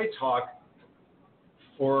boy talk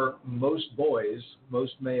for most boys,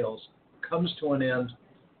 most males, comes to an end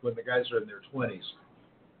when the guys are in their 20s,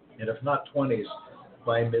 and if not 20s,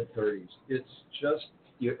 by mid-30s. It's just,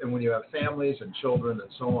 and when you have families and children and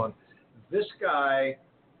so on, this guy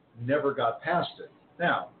never got past it.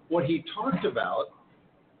 Now, what he talked about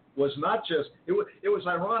was not just, it was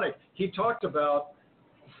ironic. He talked about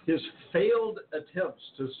his failed attempts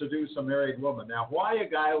to seduce a married woman. Now, why a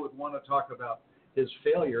guy would want to talk about his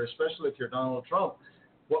failure, especially if you're Donald Trump,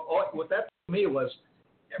 what that to me was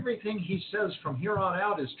everything he says from here on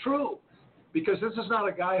out is true, because this is not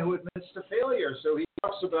a guy who admits to failure. So he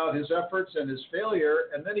talks about his efforts and his failure,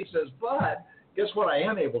 and then he says, but guess what I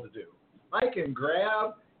am able to do? I can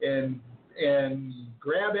grab and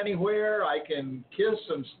grab anywhere. I can kiss,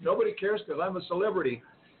 and nobody cares because I'm a celebrity.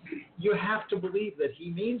 You have to believe that he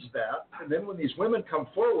means that. And then when these women come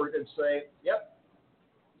forward and say, yep,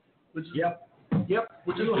 Which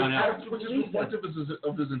is reflective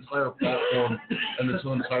of his entire platform and his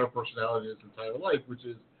entire personality, his entire life, which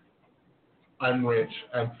is, I'm rich,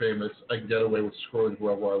 I'm famous, I can get away with screwing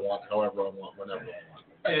whoever I want, however I want, whenever I want.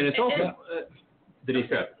 And it's also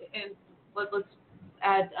Denise. And let's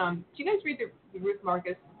add. Do you guys read the Ruth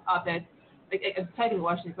Marcus op-ed? I'm typing the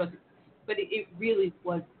Washington Post, but it really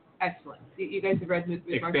was excellent. You guys have read Ruth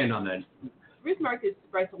Marcus? Expand on that. Ruth Marcus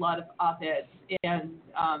writes a lot of op-eds, and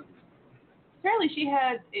apparently she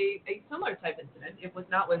had a similar type incident. It was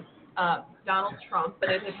not with Donald Trump,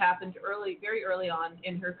 but it had happened very early on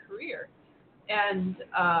in her career. And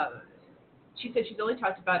she said she's only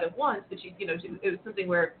talked about it once, but it was something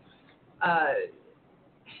where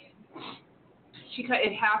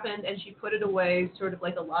it happened and she put it away, sort of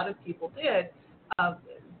like a lot of people did.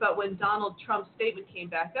 But when Donald Trump's statement came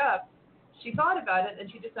back up, she thought about it and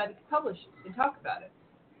she decided to publish it and talk about it.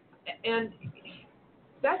 And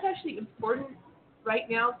that's actually important right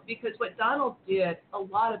now, because what Donald did, a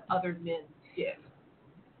lot of other men did.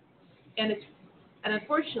 And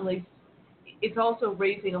unfortunately, it's also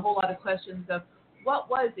raising a whole lot of questions of what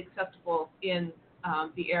was acceptable in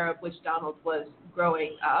the era of which Donald was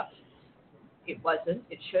growing up. It wasn't.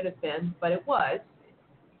 It should have been, but it was.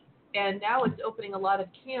 And now it's opening a lot of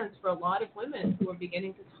cans for a lot of women who are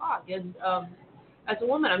beginning to talk. And as a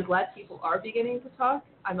woman, I'm glad people are beginning to talk.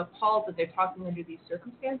 I'm appalled that they're talking under these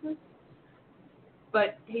circumstances.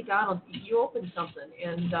 But, hey, Donald, you opened something,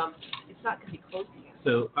 and it's not going to be closed again.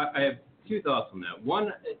 So I have two thoughts on that.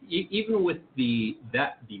 One, even with the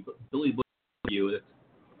Billy Bush interview, that's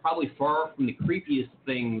probably far from the creepiest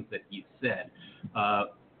things that he said.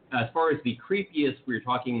 As far as the creepiest, we were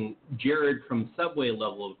talking Jared from Subway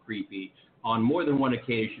level of creepy. On more than one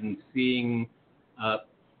occasion, seeing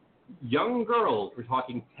young girls, we're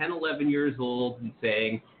talking 10, 11 years old, and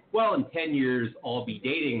saying, well, in 10 years, I'll be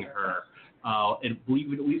dating her. And I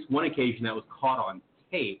believe at least one occasion that was caught on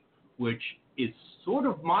tape, which is sort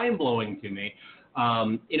of mind-blowing to me,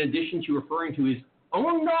 in addition to referring to his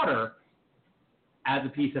own daughter as a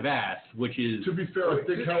piece of ass, which is To be fair, I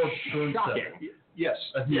think Howard Stern said shocking. it. Yes.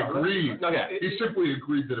 And he agreed. Okay. He simply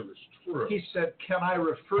agreed that it was true. He said, "Can I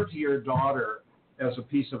refer to your daughter as a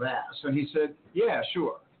piece of ass?" And he said, "Yeah,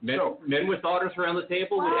 sure." Men with daughters around the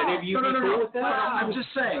table, would any of you be cool with that? I'm just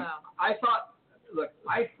saying. Wow. I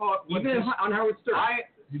thought when Even on Howard Stern.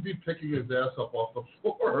 He'd be picking his ass up off the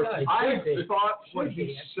floor. Yeah, I Should be. thought what Should he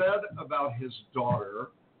be. said about his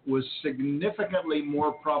daughter was significantly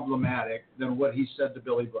more problematic than what he said to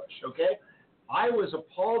Billy Bush, okay? I was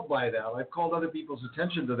appalled by that. I've called other people's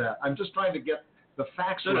attention to that. I'm just trying to get the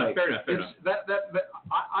facts No, right. fair enough.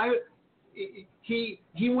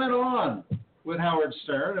 He went on with Howard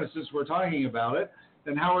Stern, and since we're talking about it,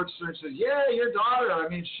 and Howard Stern says, "Yeah, your daughter, I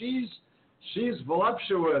mean, she's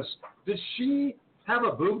voluptuous. Did she have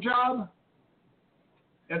a boob job?"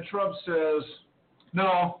 And Trump says,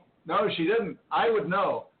 no, she didn't. I would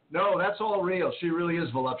know. No, that's all real. She really is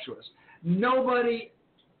voluptuous. Nobody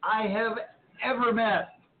I have ever met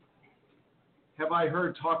have I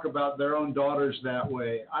heard talk about their own daughters that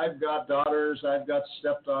way. I've got daughters, I've got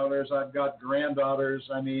stepdaughters, I've got granddaughters,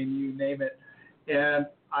 I mean, you name it. And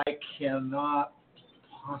I cannot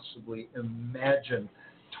possibly imagine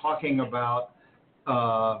talking about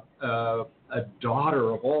a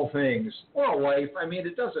daughter of all things, or a wife. I mean,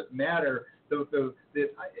 it doesn't matter.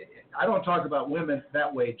 I don't talk about women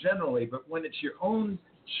that way generally, but when it's your own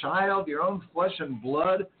child, your own flesh and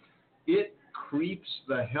blood, it creeps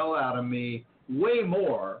the hell out of me way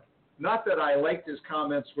more. Not that I liked his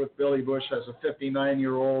comments with Billy Bush as a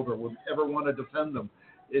 59-year-old or would ever want to defend them.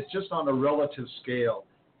 It's just on a relative scale.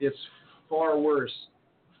 It's far worse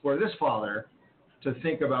for this father to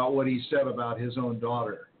think about what he said about his own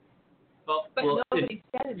daughter. But nobody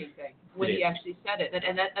said anything when he actually said it.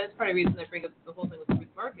 And that's part of the reason I bring up the whole thing with Ruth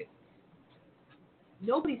Marcus.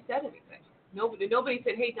 Nobody said anything. Nobody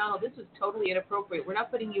said, "Hey, Donald, this is totally inappropriate. We're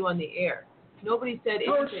not putting you on the air." Nobody said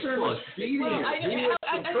Howard anything. Stern was feeding Well, it. I He was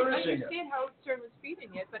understand encouraging it. Howard Stern was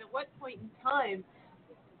feeding it, but at what point in time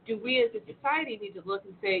do we as a society need to look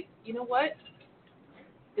and say, you know what?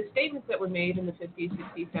 The statements that were made in the 50s,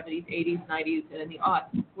 60s, 70s, 80s, 90s, and in the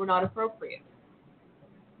aughts were not appropriate.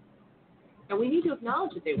 And we need to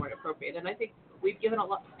acknowledge that they weren't appropriate. And I think we've given a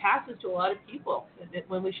lot passes to a lot of people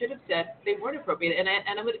when we should have said they weren't appropriate. And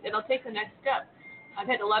I'll take the next step. I've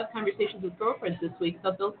had a lot of conversations with girlfriends this week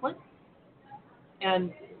about Bill Clinton.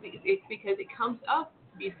 And it's because it comes up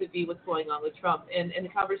vis-a-vis what's going on with Trump. And the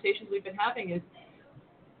conversations we've been having is,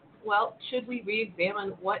 well, should we re-examine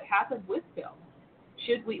what happened with Bill?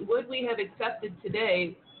 Would we have accepted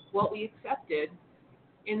today what we accepted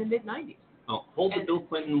in the mid-90s? Oh, hold the Bill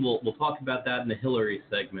Clinton. We'll talk about that in the Hillary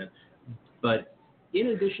segment. But in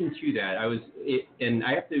addition to that, and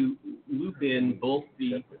I have to loop in both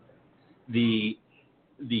the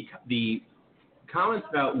comments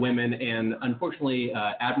about women, and unfortunately,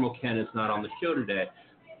 Admiral Ken is not on the show today.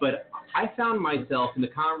 But I found myself in the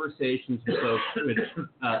conversations with folks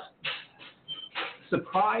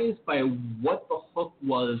surprised by what the hook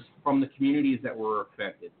was from the communities that were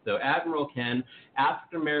affected. So Admiral Ken,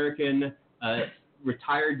 African American,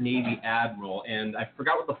 retired Navy admiral, and I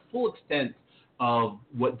forgot what the full extent of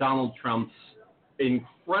what Donald Trump's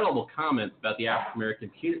incredible comments about the African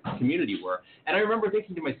American community were. And I remember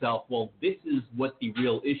thinking to myself, well, this is what the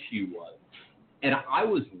real issue was. And I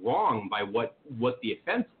was wrong by what the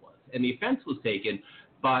offense was. And the offense was taken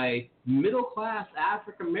by middle-class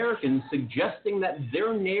African Americans suggesting that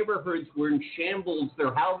their neighborhoods were in shambles,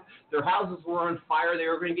 their houses were on fire, they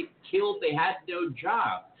were going to get killed, they had no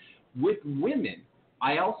job. With women,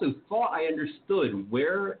 I also thought I understood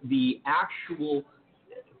where the actual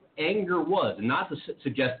anger was, and not to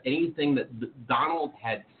suggest anything that Donald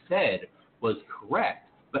had said was correct,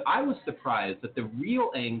 but I was surprised that the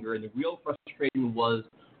real anger and the real frustration was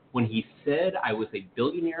when he said I was a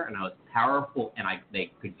billionaire and I was powerful and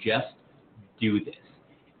they could just do this.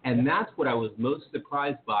 And that's what I was most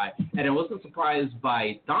surprised by. And I wasn't surprised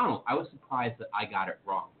by Donald. I was surprised that I got it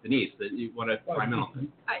wrong. Denise, you want to chime in on this?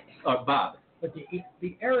 Bob. But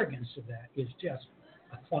the arrogance of that is just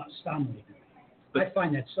astounding to me. I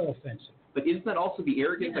find that so offensive. But isn't that also the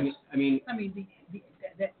arrogance? Yes. I mean,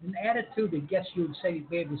 that an attitude that gets you to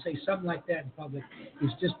be able to say something like that in public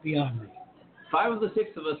is just beyond me. 5 of the 6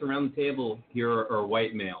 of us around the table here are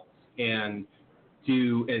white males, and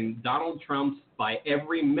Donald Trump's, by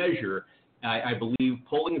every measure, I believe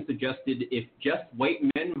polling suggested if just white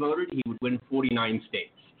men voted, he would win 49 states.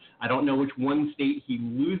 I don't know which one state he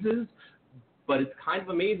loses, but it's kind of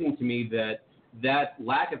amazing to me that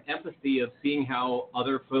lack of empathy of seeing how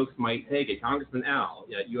other folks might take it. Congressman Al,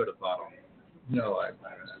 you had a thought on it. No, I'm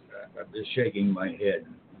just shaking my head.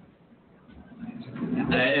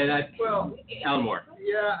 Well, Alan Moore.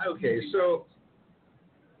 Yeah, okay.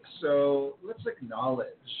 So let's acknowledge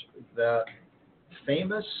that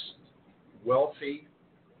famous, wealthy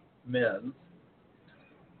men,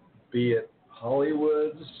 be it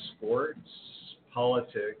Hollywood, sports,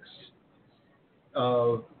 politics,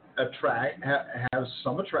 have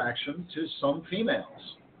some attraction to some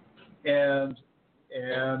females, and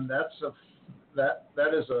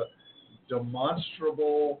that is a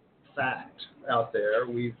demonstrable fact out there.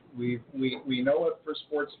 We know it for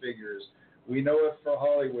sports figures. We know it for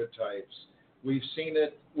Hollywood types. We've seen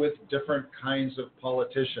it with different kinds of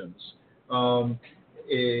politicians.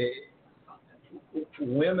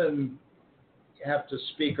 Women have to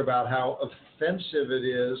speak about how offensive it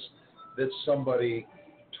is that somebody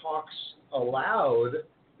talks aloud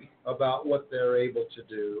about what they're able to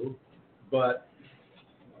do, but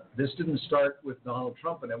this didn't start with Donald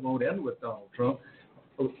Trump, and it won't end with Donald Trump.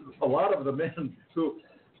 A lot of the men who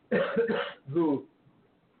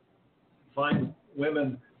find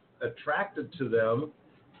women attracted to them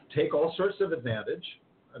take all sorts of advantage.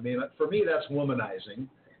 I mean, for me, that's womanizing.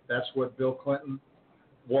 That's what Bill Clinton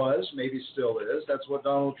was, maybe still is. That's what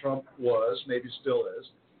Donald Trump was, maybe still is.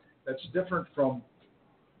 That's different from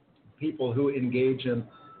people who engage in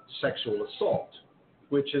sexual assault,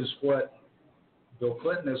 which is what Bill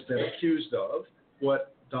Clinton has been accused of,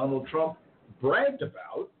 what Donald Trump bragged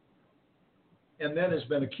about, and then has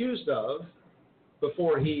been accused of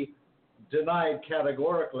before he denied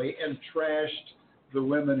categorically and trashed the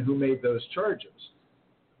women who made those charges.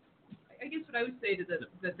 I guess what I would say to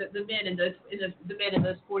the men in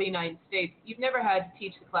those 49 states, you've never had to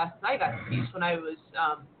teach the classes I got to teach when I was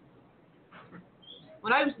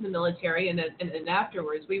in the military, and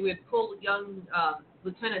afterwards we would pull young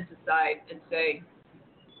lieutenants aside and say,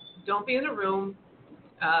 don't be in a room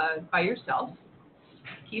by yourself.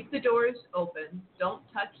 Keep the doors open. Don't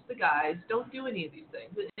touch the guys. Don't do any of these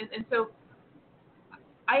things. And so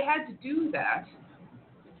I had to do that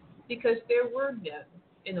because there were men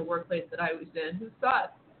in the workplace that I was in who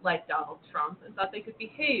thought like Donald Trump and thought they could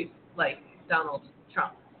behave like Donald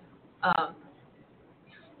Trump.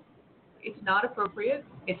 It's not appropriate.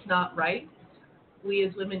 It's not right. We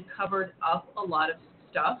as women covered up a lot of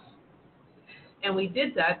stuff, and we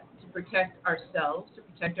did that to protect ourselves, to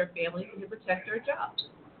protect our families, and to protect our jobs.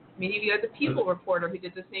 I mean, you had the People reporter who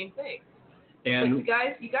did the same thing. And but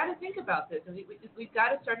guys, you got to think about this, and we've got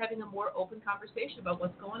to start having a more open conversation about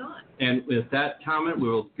what's going on. And with that comment, we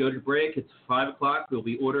will go to break. It's 5 o'clock. We'll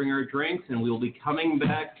be ordering our drinks, and we will be coming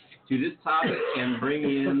back to this topic and bring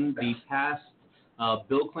in the past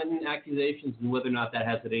Bill Clinton accusations and whether or not that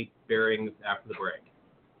has any bearings after the break.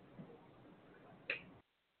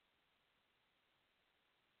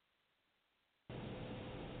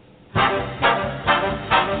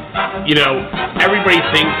 You know, everybody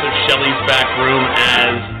thinks of Shelley's Back Room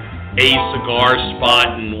as a cigar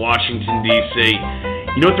spot in Washington, D.C.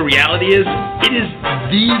 You know what the reality is? It is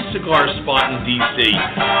the cigar spot in D.C.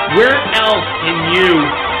 Where else can you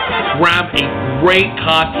grab a great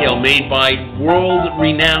cocktail made by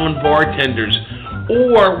world-renowned bartenders?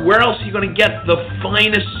 Or where else are you going to get the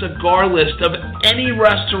finest cigar list of any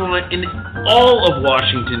restaurant in all of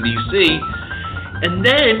Washington, D.C.? And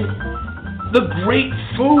then the great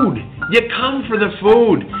food. You come for the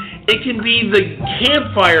food. It can be the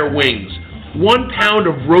campfire wings, 1 pound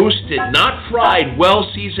of roasted, not fried,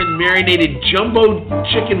 well-seasoned, marinated jumbo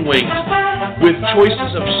chicken wings with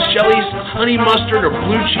choices of Shelley's honey mustard or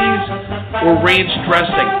blue cheese or ranch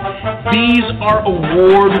dressing. These are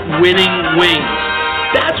award-winning wings.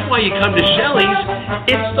 That's why you come to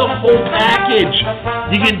Shelley's. It's the whole package.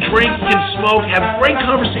 You can drink, you can smoke, have great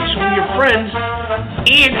conversation with your friends,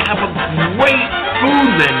 and have a great food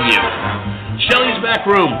menu. Shelley's Back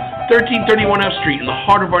Room, 1331 F Street, in the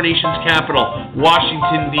heart of our nation's capital,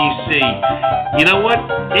 Washington, D.C. You know what?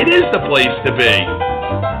 It is the place to be.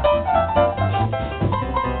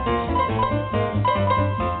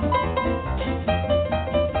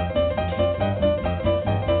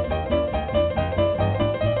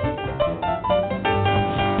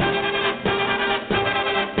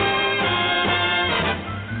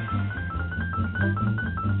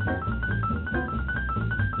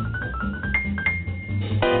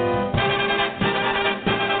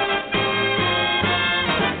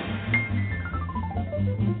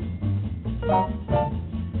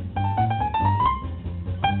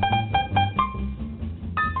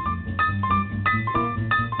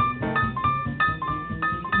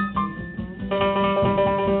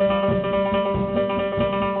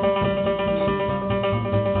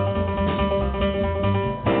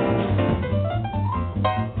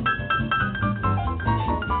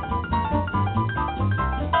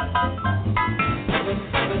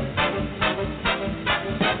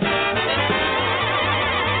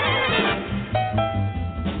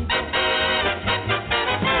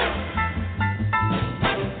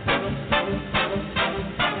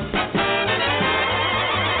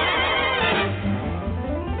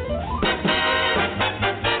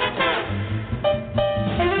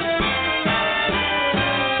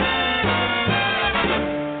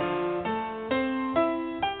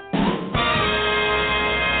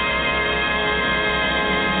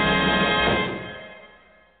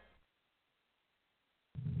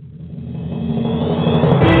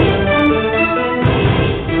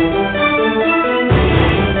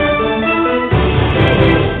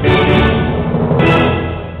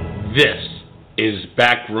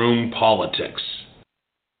 Backroom Politics.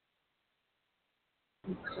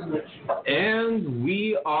 And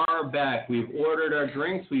we are back. We've ordered our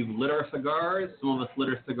drinks. We've lit our cigars. Some of us lit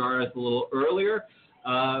our cigars a little earlier.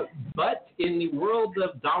 But in the world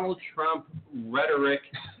of Donald Trump rhetoric,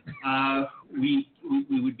 we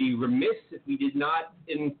would be remiss if we did not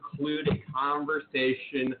include a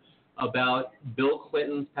conversation about Bill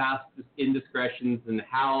Clinton's past indiscretions and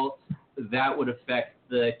how that would affect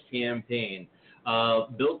the campaign.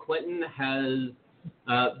 Bill Clinton has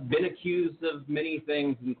been accused of many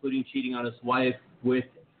things, including cheating on his wife with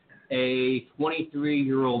a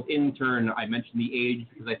 23-year-old intern. I mentioned the age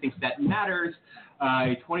because I think that matters.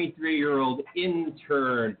 A 23-year-old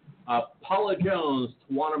intern, Paula Jones,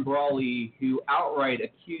 Tawana Brawley, who outright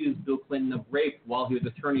accused Bill Clinton of rape while he was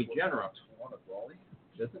Attorney General. Tawana Brawley?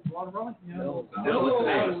 Is it Tawana Brawley? No.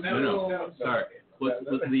 Sorry. What's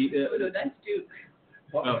the? That's Duke.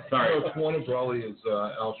 Oh, sorry. Tawana Brawley is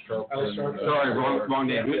Al Sharpton. Sorry, wrong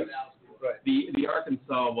name. The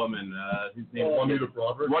Arkansas woman, whose name is Juanita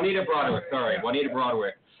Broadwick. Juanita Broadwick. Sorry, Juanita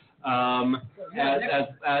Broadwick. As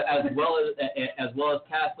well as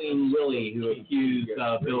Kathleen Willey, who accused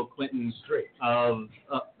Bill Clinton of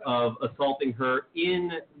assaulting her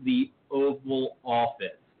in the Oval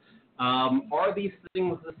Office. Are these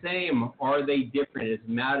things the same? Are they different? Is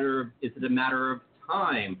it a matter of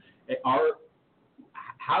time?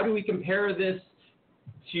 How do we compare this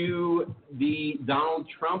to the Donald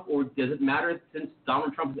Trump, or does it matter since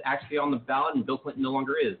Donald Trump is actually on the ballot and Bill Clinton no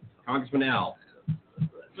longer is? Congressman Al.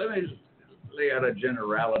 Let me lay out a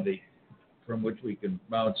generality from which we can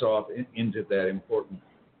bounce off into that important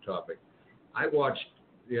topic. I watched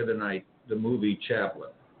the other night the movie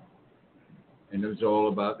Chaplin, and it was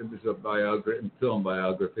a film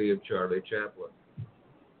biography of Charlie Chaplin.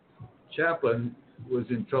 Chaplin was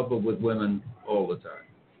in trouble with women all the time.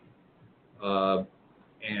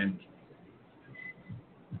 And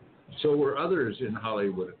so were others in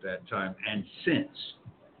Hollywood at that time. And since,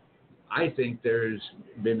 I think there's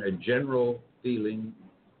been a general feeling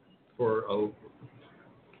for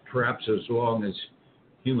perhaps as long as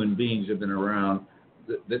human beings have been around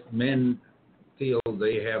that men feel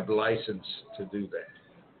they have license to do that.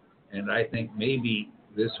 And I think maybe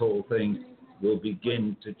this whole thing will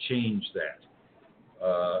begin to change that.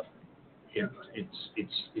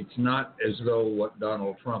 It's not as though what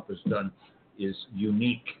Donald Trump has done is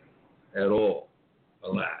unique at all,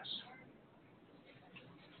 alas.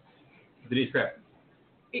 Denise Kraft.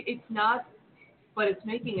 It's not, but it's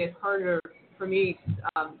making it harder for me.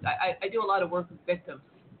 I do a lot of work with victims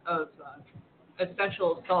of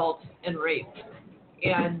sexual assault and rape,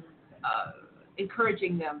 and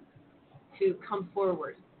encouraging them to come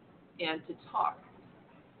forward and to talk.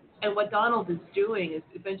 And what Donald is doing is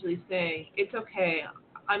essentially saying, it's okay,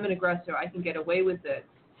 I'm an aggressor, I can get away with it.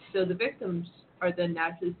 So the victims are then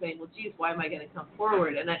naturally saying, well, geez, why am I going to come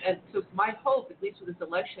forward? And so my hope, at least with this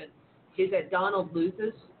election, is that Donald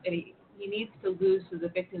loses, and he needs to lose so the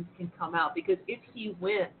victims can come out. Because if he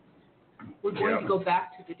wins, we're going to go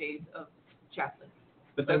back to the days of Chaplin.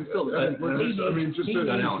 But that's still... he needs to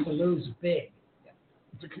lose big.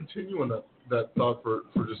 To continue on that thought for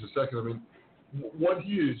just a second, I mean, what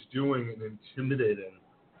he is doing and intimidating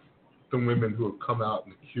the women who have come out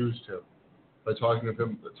and accused him by talking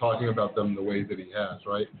about them the way that he has,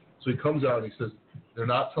 right? So he comes out and he says they're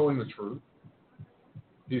not telling the truth.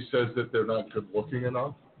 He says that they're not good looking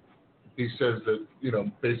enough. He says that,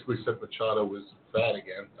 basically Seth Machado was fat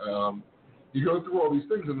again. You go through all these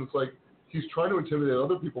things and it's like he's trying to intimidate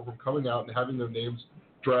other people from coming out and having their names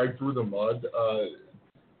dragged through the mud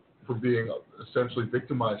for being essentially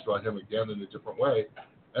victimized by him again in a different way.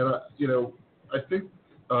 And, I think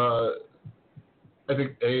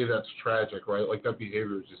that's tragic, right? Like, that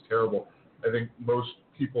behavior is just terrible. I think most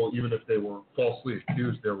people, even if they were falsely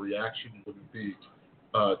accused, their reaction wouldn't be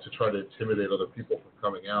to try to intimidate other people from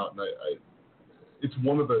coming out. And it's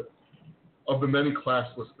one of the many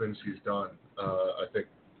classless things he's done. I think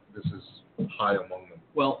this is high among them.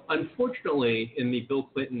 Well, unfortunately, in the Bill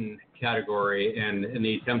Clinton category and in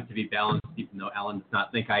the attempt to be balanced, even though Alan does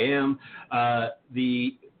not think I am,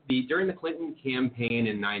 during the Clinton campaign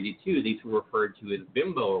in '92, these were referred to as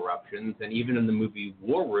bimbo eruptions, and even in the movie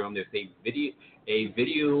War Room, there's a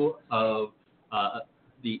video of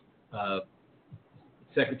the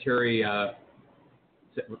Secretary,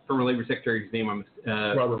 former Labor Secretary, whose name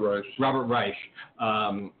Robert Reich,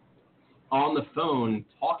 on the phone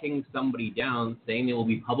talking somebody down, saying they will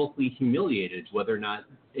be publicly humiliated whether or not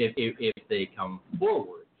if they come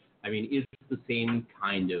forward. I mean, is it the same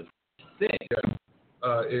kind of thing?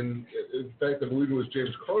 Yeah. In fact, I believe it was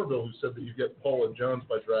James Carville who said that you get Paula Jones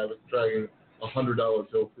by dragging $100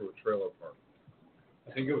 bill for a trailer park.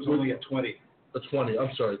 I think it was only at 20. A $20.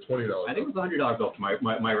 I'm sorry, $20. I think it was a $100 bill to my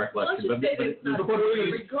recollection. Let's just say it's not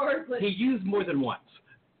regardless. he used more than once.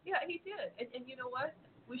 Yeah, he did. And you know what?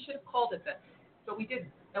 We should have called it that, but we didn't.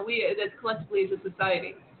 And we, as collectively as a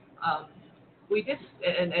society, we didn't.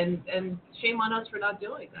 And shame on us for not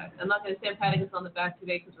doing that. I'm not going to say I'm patting us on the back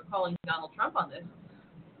today because we're calling Donald Trump on this.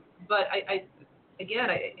 But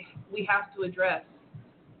we have to address,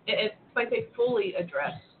 if I say fully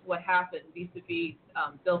address what happened vis-a-vis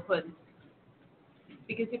Bill Clinton.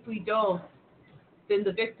 Because if we don't, then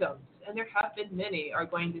the victims, and there have been many, are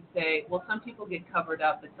going to say, well, some people get covered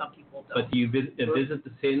up, but some people don't. But do you visit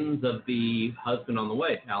the sins of the husband on the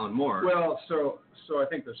way, Alan Moore? Well, so I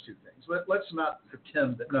think there's two things. Let's not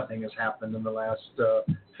pretend that nothing has happened in the last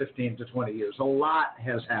 15 to 20 years. A lot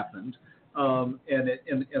has happened, and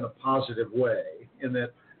in a positive way, in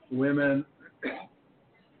that women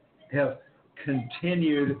have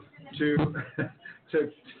continued to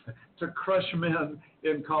crush men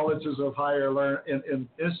in colleges of in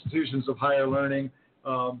institutions of higher learning,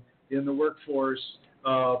 in the workforce.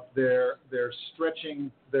 They're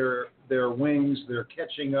stretching their wings. They're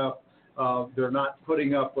catching up. They're not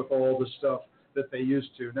putting up with all the stuff that they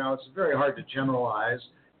used to. Now, it's very hard to generalize.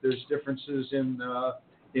 There's differences in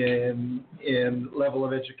level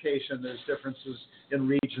of education. There's differences in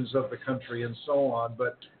regions of the country and so on.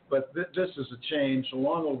 But this is a change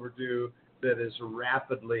long overdue that is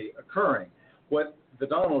rapidly occurring. What the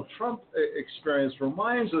Donald Trump experience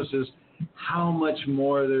reminds us is how much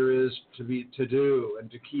more there is to do and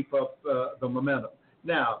to keep up the momentum.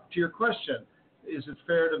 Now, to your question, is it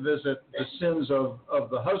fair to visit the sins of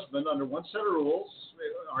the husband under one set of rules,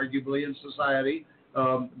 arguably in society,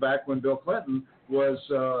 back when Bill Clinton was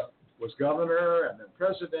governor and then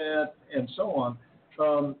president and so on,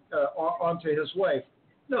 onto his wife?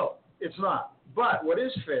 No, it's not. But what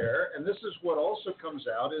is fair, and this is what also comes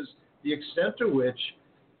out, is the extent to which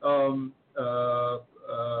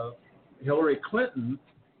Hillary Clinton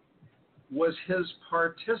was his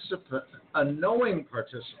participant, a knowing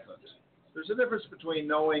participant. There's a difference between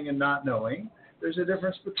knowing and not knowing. There's a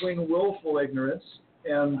difference between willful ignorance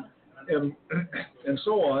and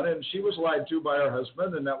so on. And she was lied to by her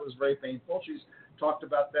husband, and that was very painful. She's talked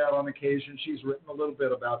about that on occasion. She's written a little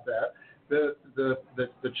bit about that.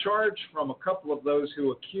 The charge from a couple of those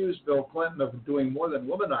who accused Bill Clinton of doing more than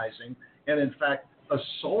womanizing and, in fact,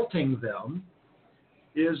 assaulting them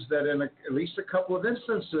is that in at least a couple of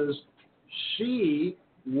instances, she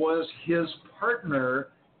was his partner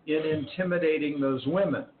in intimidating those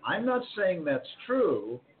women. I'm not saying that's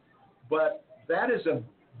true, but that is a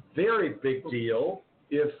very big deal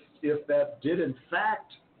if that did, in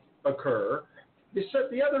fact, occur.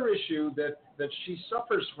 The other issue that she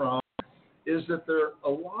suffers from is that there are a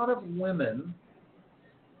lot of women,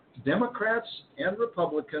 Democrats and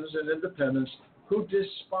Republicans and independents, who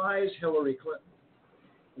despise Hillary Clinton.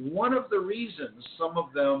 One of the reasons some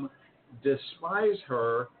of them despise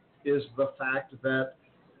her is the fact that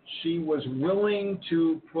she was willing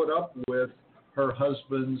to put up with her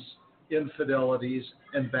husband's infidelities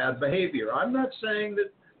and bad behavior. I'm not saying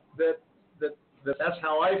that that's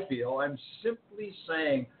how I feel. I'm simply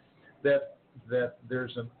saying that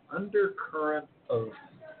there's an undercurrent of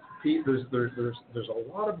there's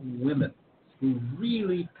a lot of women who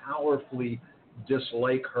really powerfully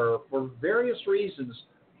dislike her for various reasons,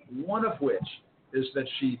 one of which is that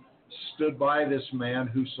she stood by this man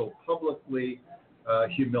who so publicly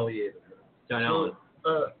humiliated her. John Allen.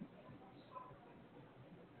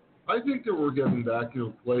 I think that we're getting back to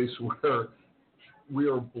a place where we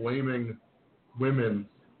are blaming women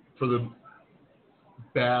for the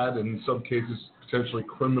bad, and in some cases potentially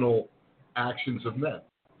criminal actions of men.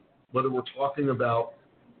 Whether we're talking about,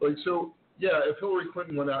 if Hillary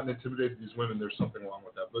Clinton went out and intimidated these women, there's something wrong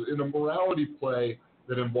with that. But in a morality play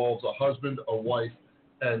that involves a husband, a wife,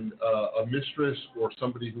 and a mistress, or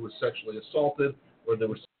somebody who was sexually assaulted, or there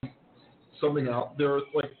was something out there,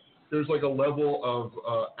 there's a level of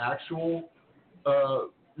actual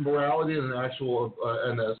morality and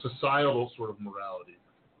and a societal sort of morality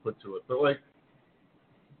put to it. But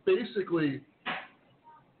basically,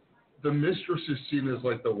 the mistress is seen as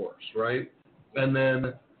the worst, right? And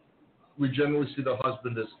then we generally see the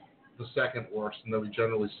husband as the second worst, and then we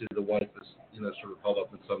generally see the wife as sort of held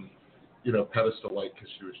up in some pedestal because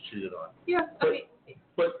she was cheated on. Yeah,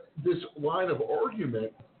 but this line of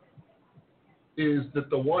argument is that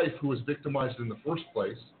the wife who was victimized in the first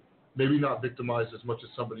place, maybe not victimized as much as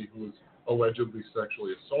somebody who was allegedly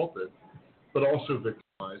sexually assaulted, but also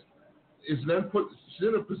victimized, is then she's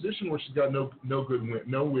in a position where she's got no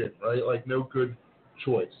win, right? No good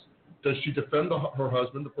choice. Does she defend her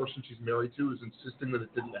husband, the person she's married to, who's insisting that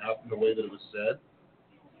it didn't happen the way that it was said?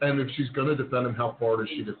 And if she's going to defend him, how far does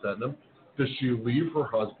she defend him? Does she leave her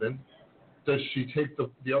husband? Does she take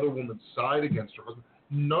the other woman's side against her husband?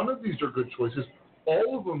 None of these are good choices.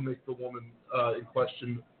 All of them make the woman in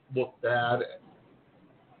question look bad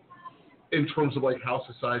in terms of like how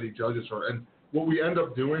society judges her. And what we end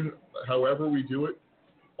up doing, however we do it,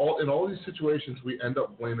 in all these situations, we end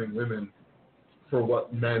up blaming women for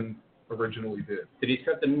what men originally did. Did he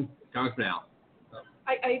cut them? Congressman Al.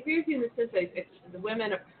 I agree with you in the sense that the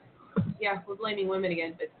women we're blaming women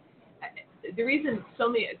again, but the reason so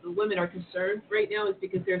many women are concerned right now is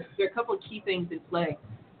because there are a couple of key things in play.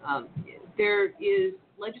 There is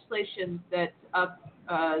legislation that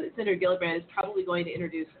Senator Gillibrand is probably going to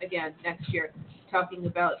introduce again next year, talking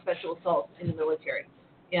about sexual assault in the military,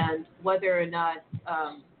 and whether or not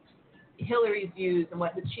Hillary's views and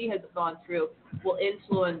what she has gone through will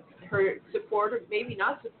influence her support or maybe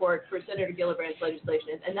not support for Senator Gillibrand's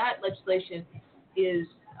legislation. And that legislation is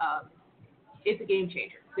it's a game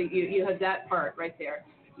changer. So you have that part right there.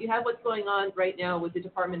 You have what's going on right now with the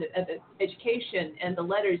Department of Education and the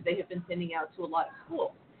letters they have been sending out to a lot of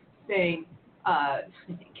schools saying,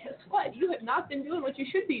 guess what? You have not been doing what you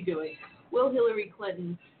should be doing. Will Hillary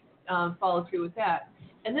Clinton follow through with that?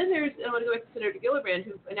 And then I want to go back to Senator Gillibrand,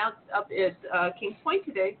 who announced up at Kings Point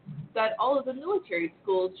today that all of the military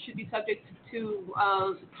schools should be subject to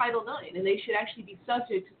Title IX, and they should actually be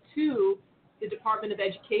subject to the Department of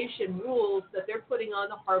Education rules that they're putting on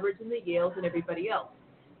the Harvards and the Yales and everybody else.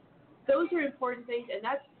 Those are important things, and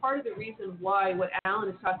that's part of the reason why what Alan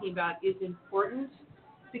is talking about is important,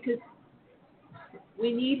 because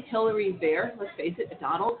we need Hillary there. Let's face it,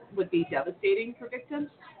 Donald would be devastating for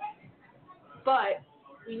victims, but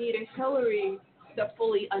we need a Hillary to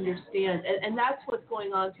fully understand, and that's what's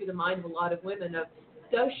going on through the mind of a lot of women of,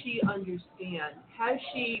 does she understand? Has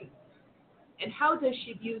she, and how does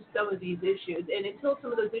she view some of these issues? And until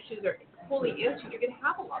some of those issues are fully answered, you're going to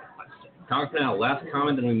have a lot of questions. Congressman Al, last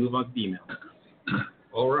comment, then we move on to the email.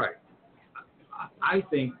 All right. I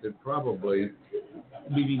think that probably it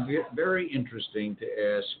would be very interesting to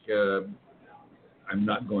ask, I'm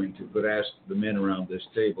not going to, but ask the men around this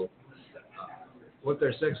table what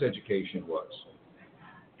their sex education was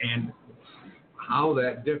and how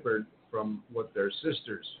that differed from what their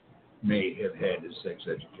sisters may have had as sex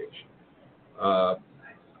education.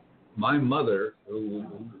 My mother, who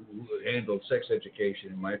handled sex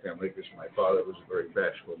education in my family, because my father was a very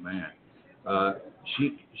bashful man,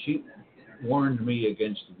 she warned me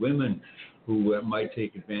against women who might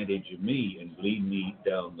take advantage of me and lead me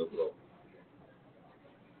down the road.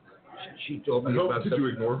 She told me about did you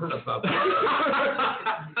ignore her? About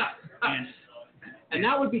and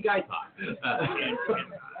that would be Guy Talk. and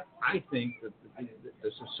I think that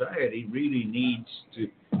the society really needs to,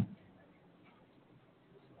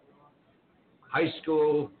 high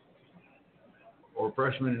school or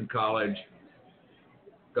freshmen in college,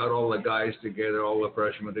 got all the guys together, all the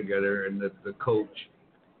freshmen together, and the coach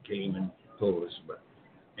came and told us about it.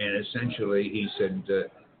 And essentially he said,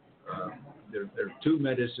 there are two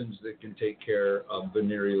medicines that can take care of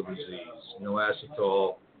venereal disease,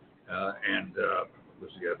 noacetol and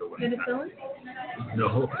what's the other one? Penicillin?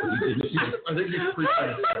 No. I think he's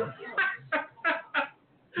pre-penicillin.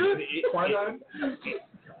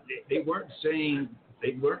 They weren't saying,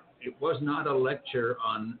 it was not a lecture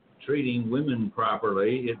on treating women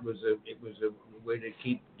properly. It was a way to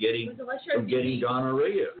keep getting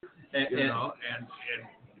gonorrhea, and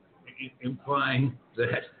implying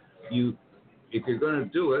that if you're going to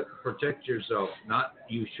do it, protect yourself, not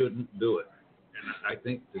you shouldn't do it. And I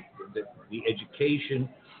think that the education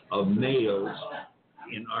of males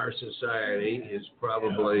in our society is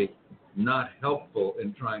probably not helpful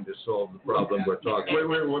in trying to solve the problem we're talking about.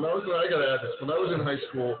 Wait, I gotta add this. When I was in high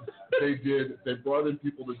school, they brought in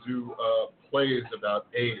people to do plays about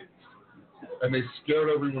AIDS, and they scared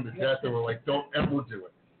everyone to death. They were like, "Don't ever do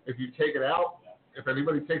it. If you take it out, if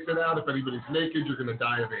anybody takes it out, if anybody's naked, you're gonna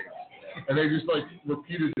die of AIDS." And they just like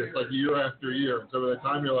repeated this like year after year. And so by the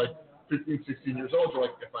time you're like 15, 16 years old, you're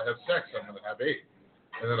like, if I have sex, I'm gonna have AIDS,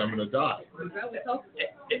 and then I'm gonna die.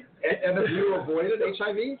 And have you avoided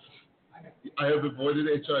HIV? I have avoided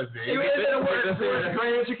HIV. There's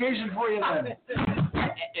great education for you then. But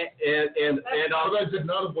I did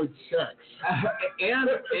not avoid sex. And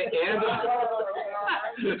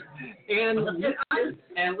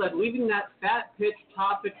leaving that fat pitch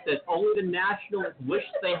topic that only the Nationals wish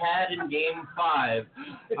they had in Game 5,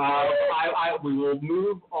 we will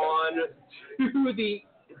move on to the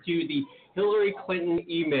Hillary Clinton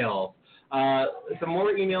email. Some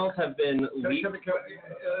more emails have been leaked.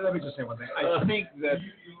 Let me just say one thing. I think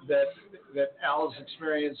that Al's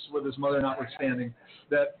experience with his mother notwithstanding,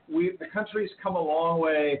 that the country's come a long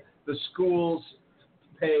way. The schools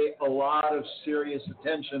pay a lot of serious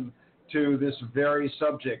attention to this very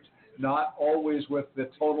subject, not always with the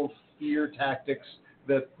total fear tactics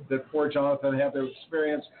that poor Jonathan had to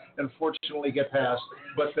experience and fortunately get past,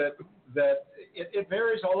 but that it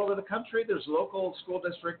varies all over the country. There's local school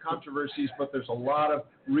district controversies, but there's a lot of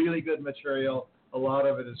really good material. A lot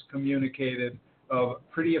of it is communicated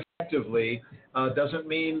pretty effectively. Doesn't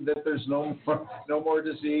mean that there's no more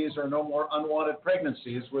disease or no more unwanted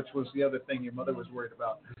pregnancies, which was the other thing your mother was worried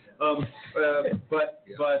about.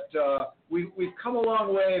 We've come a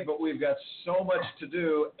long way, but we've got so much to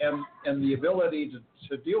do, and the ability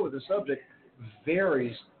to deal with the subject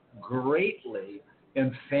varies greatly,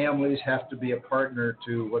 and families have to be a partner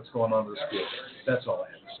to what's going on in the school. That's all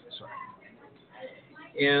I have to say.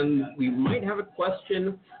 Sorry. And we might have a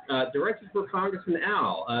question directed for Congressman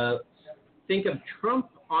Al. Think of Trump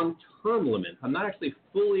on term limits. I'm not actually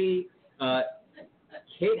fully.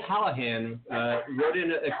 Kate Hallahan wrote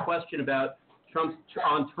in a question about Trump's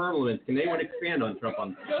on term limits. Can anyone expand on Trump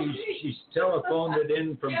on? She's telephoned it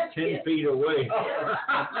in from 10 feet away.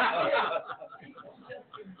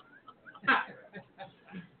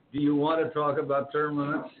 Do you want to talk about term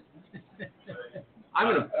limits? I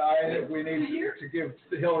think we need to give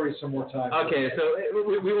Hillary some more time. Okay, so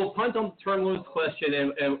we will punt on the term limits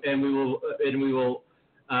question, and we will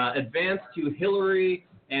advance to Hillary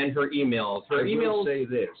and her emails. Her emails. I will say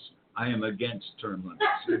this: I am against term limits.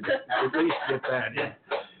 At least get that in.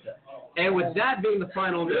 And with that being the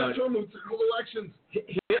final note, term limits are elections.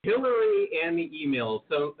 Hillary and the emails.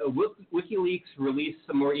 So WikiLeaks released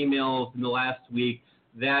some more emails in the last week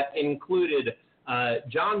that included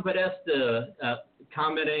John Podesta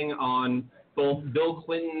commenting on both Bill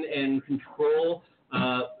Clinton and control,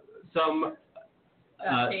 some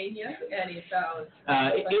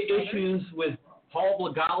issues with Paul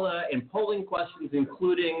Blagala and polling questions,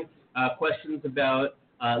 including questions about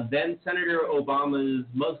then Senator Obama's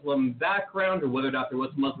Muslim background, or whether or not there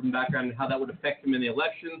was a Muslim background and how that would affect him in the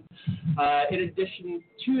election. In addition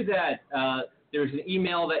to that, there's an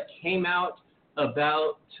email that came out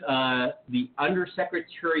about the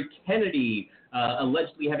Undersecretary Kennedy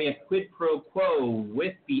allegedly having a quid pro quo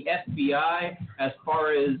with the FBI as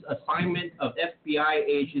far as assignment of FBI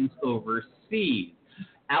agents overseas.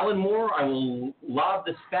 Alan Moore, I will lob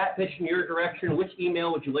the spat pitch in your direction. Which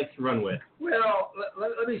email would you like to run with? Well,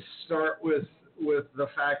 let me start with the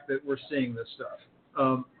fact that we're seeing this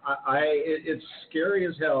stuff. It's scary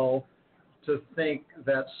as hell to think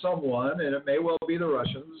that someone, and it may well be the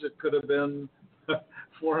Russians, it could have been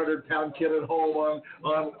 400-pound kid at home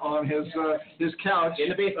on his couch in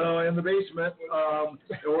the basement,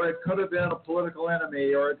 or it could have been a political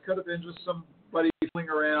enemy, or it could have been just somebody fooling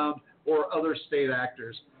around, or other state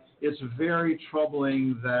actors. It's very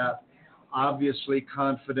troubling that obviously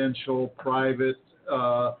confidential, private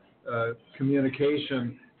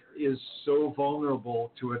communication is so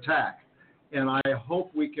vulnerable to attack. And I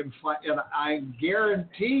hope we can find, and I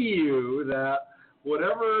guarantee you that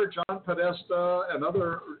whatever John Podesta and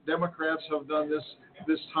other Democrats have done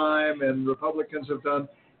this time and Republicans have done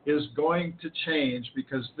is going to change,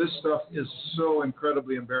 because this stuff is so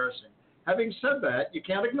incredibly embarrassing. Having said that, you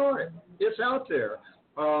can't ignore it. It's out there.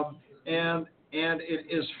 And it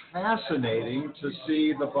is fascinating to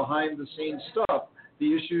see the behind-the-scenes stuff,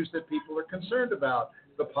 the issues that people are concerned about,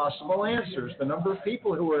 the possible answers, the number of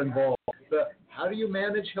people who are involved, how do you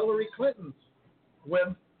manage Hillary Clinton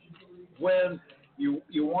when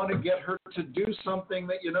you want to get her to do something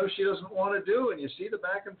that you know she doesn't want to do, and you see the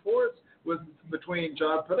back and forth between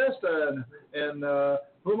John Podesta and Huma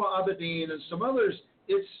Abedin and some others.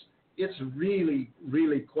 It's really,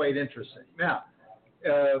 really quite interesting. Now,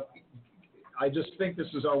 I just think this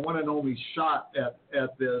is our one and only shot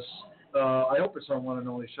at this. I hope it's our one and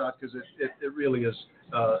only shot, because it really is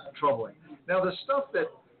troubling. Now, the stuff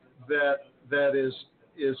that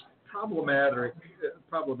is problematic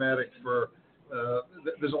for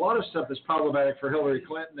there's a lot of stuff that's problematic for Hillary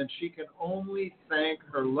Clinton, and she can only thank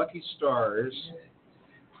her lucky stars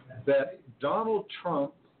that Donald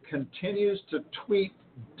Trump continues to tweet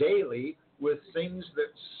daily with things that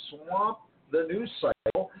swamp the news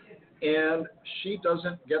cycle, and she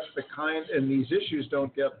doesn't get and these issues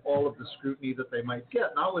don't get all of the scrutiny that they might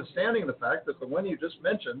get, notwithstanding the fact that the one you just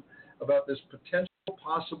mentioned about this potential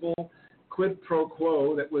possible quid pro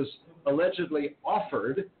quo that was allegedly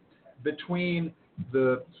offered between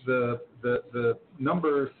the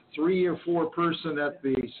number 3 or 4 person at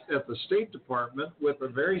the State Department with a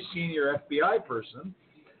very senior FBI person.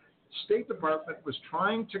 State Department was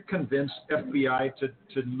trying to convince FBI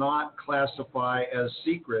to not classify as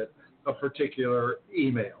secret a particular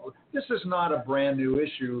email. This is not a brand new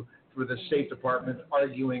issue for the State Department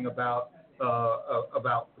arguing about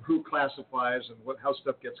who classifies and how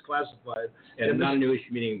stuff gets classified. And not a new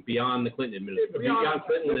issue, meaning beyond the Clinton administration, beyond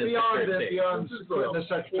Clinton and beyond Clinton and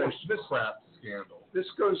Secretary of State. Crap scandal. This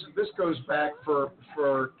goes back for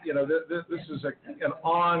this is an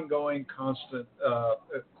ongoing, constant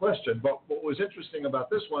question. But what was interesting about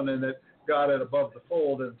this one, and it got it above the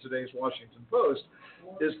fold in today's Washington Post,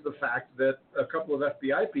 is the fact that a couple of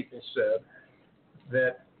FBI people said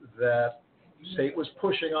that State was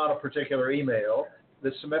pushing on a particular email,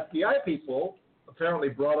 that some FBI people apparently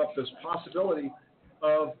brought up this possibility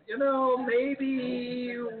of,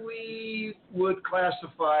 maybe we would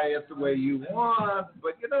classify it the way you want,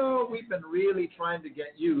 but, we've been really trying to get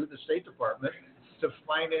you, the State Department, to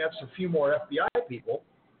finance a few more FBI people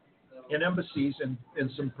in embassies in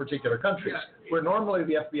some particular countries, where normally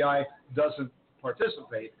the FBI doesn't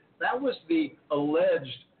participate. That was the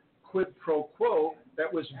alleged quid pro quo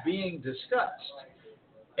that was being discussed,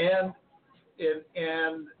 and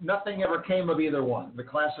nothing ever came of either one. The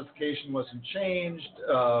classification wasn't changed,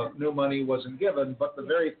 new money wasn't given, but the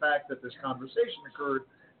very fact that this conversation occurred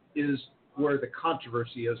is where the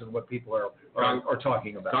controversy is and what people are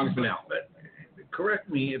talking about. Congressman Al. But correct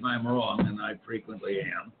me if I'm wrong, and I frequently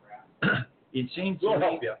am. It seemed to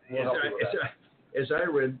me, as I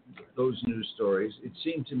read those news stories, it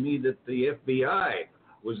seemed to me that the FBI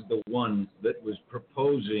was the one that was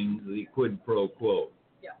proposing the quid pro quo.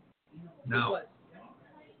 Yeah. Now,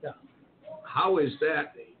 how is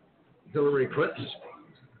that Hillary Clinton's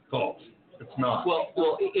fault? It's not.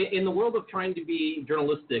 Well, in the world of trying to be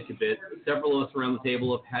journalistic a bit, several of us around the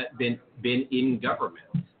table have been in government.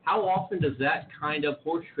 How often does that kind of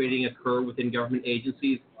horse trading occur within government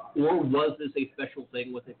agencies, or was this a special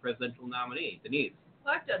thing with a presidential nominee, Denise?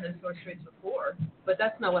 Well, I've done this horse trades before, but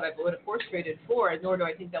that's not what I would have horse traded for, nor do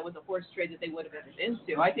I think that was a horse trade that they would have entered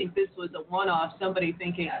into. I think this was a one-off, somebody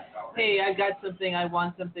thinking, hey, I got something, I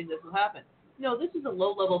want something, this will happen. No, this is a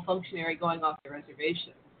low-level functionary going off the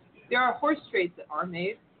reservation. There are horse trades that are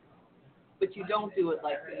made, but you don't do it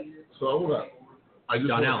like this. So I just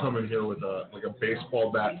John want to Allen. come in here with a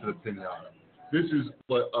baseball bat to the pinata. This is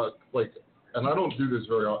and I don't do this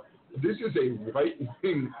very often. This is a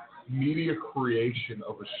right-wing media creation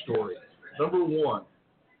of a story. Number one,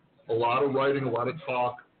 a lot of writing, a lot of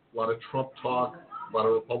talk, a lot of Trump talk, a lot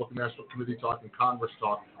of Republican National Committee talk and Congress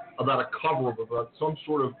talk about a cover-up, about some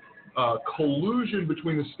sort of collusion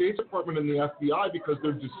between the State Department and the FBI because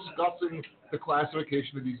they're discussing the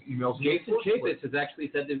classification of these emails. Jason Chaffetz has actually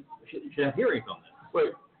said they should have hearings on this.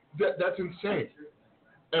 Wait, that's insane.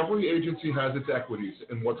 Every agency has its equities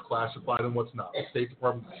in what's classified and what's not. The State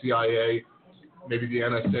Department, the CIA, maybe the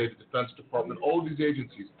NSA, the Defense Department, all of these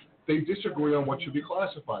agencies, they disagree on what should be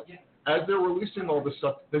classified. As they're releasing all this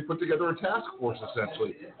stuff, they put together a task force,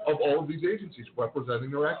 essentially, of all of these agencies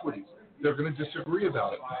representing their equities. They're going to disagree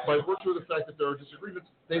about it. By virtue of the fact that there are disagreements,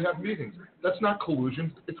 they have meetings. That's not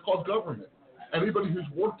collusion. It's called government. Anybody who's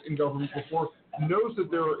worked in government before knows that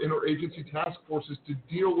there are interagency task forces to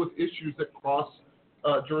deal with issues that cross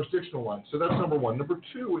jurisdictional lines. So that's number one. Number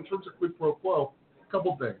two, in terms of quid pro quo, a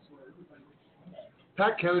couple things.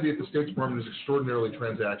 Pat Kennedy at the State Department is extraordinarily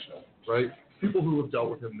transactional, right? People who have dealt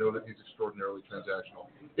with him know that he's extraordinarily transactional.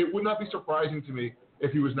 It would not be surprising to me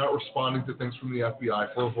if he was not responding to things from the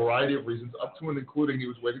FBI for a variety of reasons, up to and including he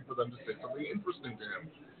was waiting for them to say something interesting to him.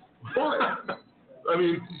 But, I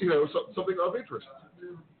mean, something of interest.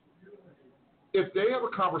 If they have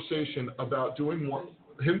a conversation about doing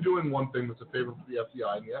one thing that's a favor for the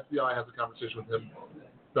FBI, and the FBI has a conversation with him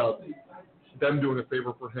about them doing a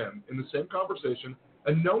favor for him in the same conversation,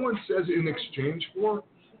 and no one says in exchange for,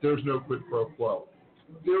 there's no quid pro quo.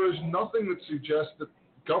 There is nothing that suggests that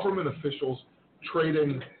government officials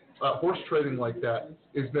trading, horse trading like that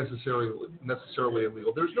is necessarily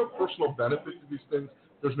illegal. There's no personal benefit to these things.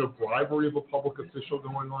 There's no bribery of a public official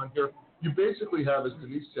going on here. You basically have, as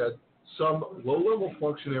Denise said, some low-level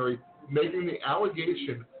functionary making the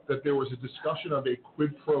allegation that there was a discussion of a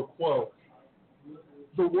quid pro quo.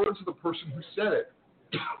 The words of the person who said it,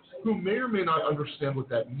 who may or may not understand what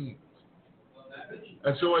that means.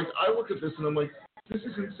 And so I look at this and I'm like, this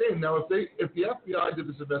is insane. Now, if the FBI did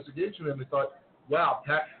this investigation and they thought, wow,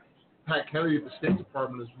 Pat Kennedy at the State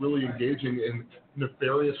Department is really engaging in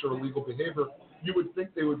nefarious or illegal behavior, you would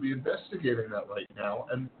think they would be investigating that right now,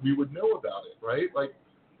 and we would know about it, right? Like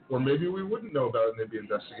or maybe we wouldn't know about it and they'd be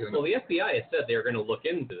investigating Well, it. the FBI has said they're going to look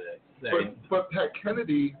into it. But Pat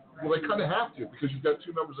Kennedy, well, they kind of have to, because you've got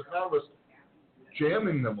two members of Congress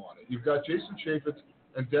jamming them on it. You've got Jason Chaffetz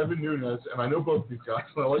and Devin Nunes, and I know both these guys,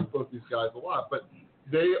 and I like both these guys a lot, but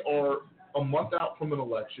they are a month out from an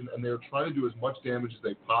election, and they're trying to do as much damage as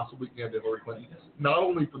they possibly can to Hillary Clinton, not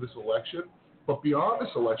only for this election, but beyond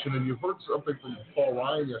this election. And you heard something from Paul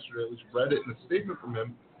Ryan yesterday, at least read it in a statement from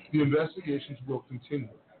him, the investigations will continue.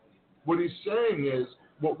 What he's saying is,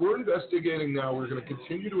 what we're investigating now, we're going to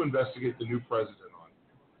continue to investigate the new president on.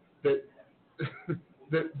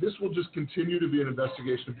 That this will just continue to be an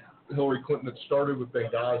investigation of Hillary Clinton that started with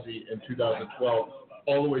Benghazi in 2012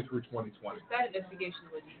 all the way through 2020. That investigation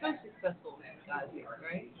was so successful in Benghazi,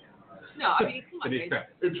 right? No, I mean, come on, guys.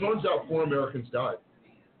 It turns out 4 Americans died.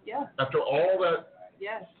 Yeah. After all that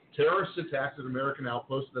Yes. terrorists attacked an American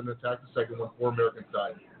outpost and then attacked the second one, 4 Americans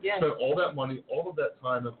died. Yes. Spent all that money, all of that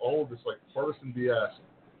time, and all of this like partisan BS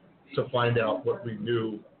to find out what we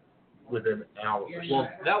knew within hours. Well,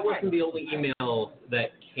 that wasn't the only email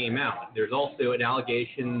that came out. There's also an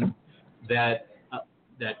allegation that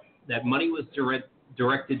that money was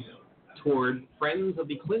directed toward Friends of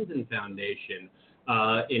the Clinton Foundation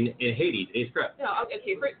in Haiti. Today's prep. No,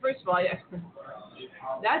 okay, first of all,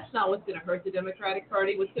 that's not what's going to hurt the Democratic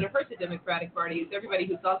Party. What's going to hurt the Democratic Party is everybody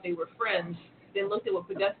who thought they were friends, then looked at what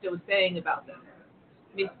Podesta was saying about them.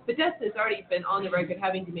 I mean, Podesta has already been on the record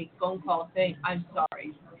having to make phone calls saying, I'm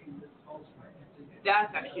sorry.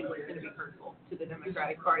 That's actually what's going to be hurtful to the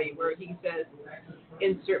Democratic Party, where he says,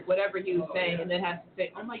 insert whatever he was saying, and then has to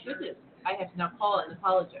say, oh my goodness, I have to now call and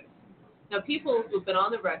apologize. Now, people who've been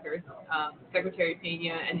on the record, Secretary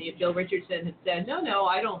Pena and Bill Richardson, have said, no,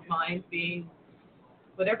 I don't mind being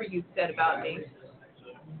whatever you said about me.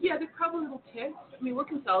 Yeah, they're probably a little ticked. I mean, we're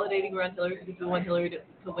consolidating around Hillary because we want Hillary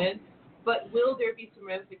to win. But will there be some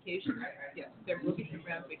ramifications? Yes, there will be some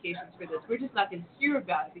ramifications for this. We're just not going to hear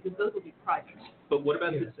about it because those will be private. But what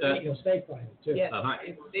about this? It'll stay private, too. Yes,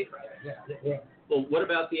 it will stay private. Yeah. Well, what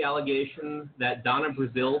about the allegation that Donna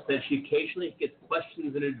Brazile said she occasionally gets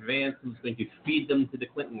questions in advance and was going to feed them to the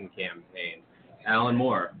Clinton campaign? Alan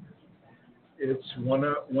Moore. It's one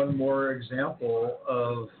more example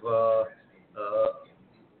of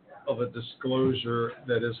a disclosure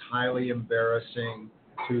that is highly embarrassing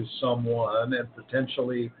to someone and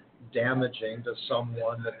potentially damaging to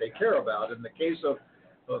someone that they care about. In the case of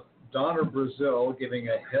Donna Brazile giving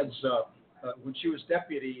a heads up when she was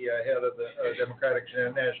deputy head of the Democratic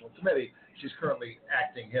National Committee, she's currently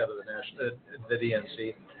acting head of the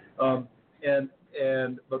DNC.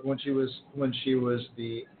 But when she was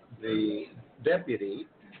the deputy,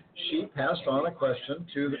 she passed on a question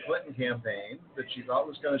to the Clinton campaign that she thought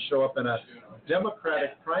was going to show up in a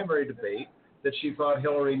Democratic primary debate that she thought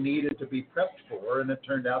Hillary needed to be prepped for, and it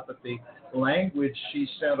turned out that the language she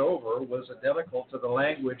sent over was identical to the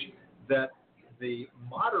language that the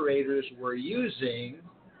moderators were using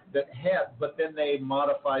but then they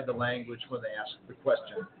modified the language when they asked the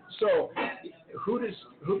question. So who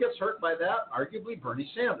gets hurt by that? Arguably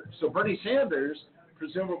Bernie Sanders. So Bernie Sanders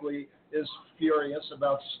presumably is furious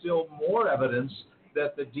about still more evidence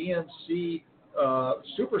that the DNC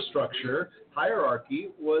superstructure hierarchy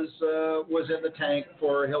was in the tank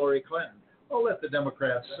for Hillary Clinton. I'll let the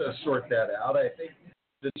Democrats sort that out. I think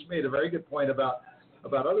it's made a very good point about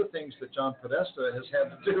other things that John Podesta has had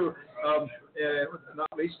to do. Not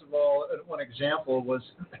least of all, one example was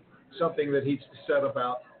something that he said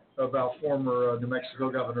about former New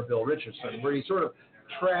Mexico Governor Bill Richardson, where he sort of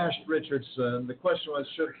trashed Richardson. The question was,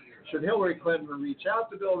 should Hillary Clinton reach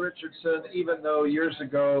out to Bill Richardson, even though years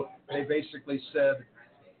ago they basically said,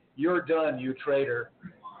 "You're done, you traitor."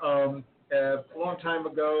 A long time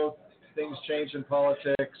ago, things changed in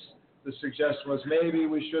politics. The suggestion was maybe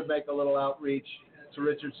we should make a little outreach to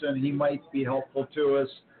Richardson. He might be helpful to us.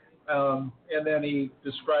 And then he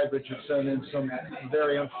described Richardson in some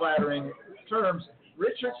very unflattering terms.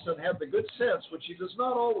 Richardson had the good sense, which he does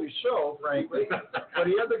not always show, frankly, but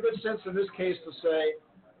he had the good sense in this case to say,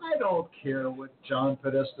 I don't care what John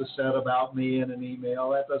Podesta said about me in an email.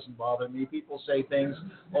 That doesn't bother me. People say things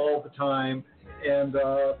all the time, and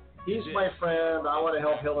he's my friend. I want to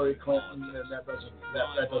help Hillary Clinton, and that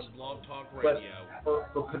doesn't. Blog Talk Radio. But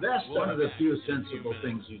for Podesta, One of the few sensible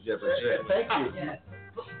things he's ever said. Thank you.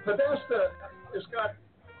 Podesta has got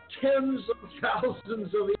tens of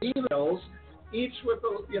thousands of emails, each with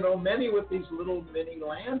many with these little mini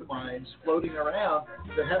landmines floating around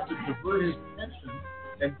that have to divert his attention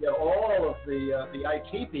and get all of the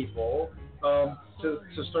IT people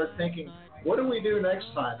to start thinking, what do we do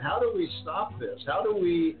next time? How do we stop this? How do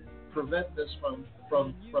we prevent this from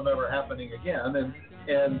from ever happening again.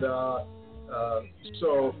 And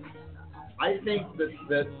so I think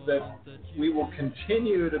that we will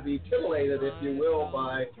continue to be titillated, if you will,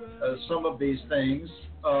 by some of these things.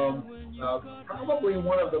 Probably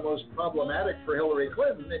one of the most problematic for Hillary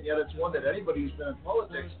Clinton, and yet it's one that anybody who's been in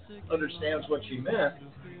politics understands what she meant,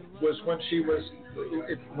 was when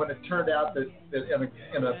when it turned out that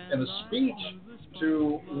in a speech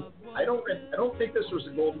to, I don't think this was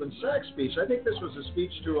a Goldman Sachs speech. I think this was a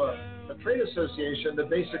speech to a trade association that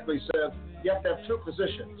basically said you have to have two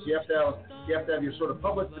positions. You have to have your sort of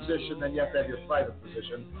public position, then you have to have your private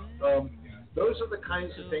position. Those are the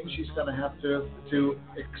kinds of things she's going to have to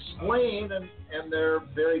explain, and they're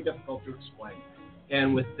very difficult to explain.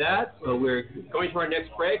 And with that, we're going to our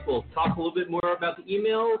next break. We'll talk a little bit more about the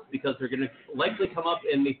emails because they're going to likely come up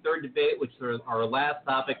in the third debate, which is our last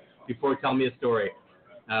topic before Tell Me a Story.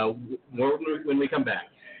 More when we come back.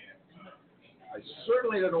 I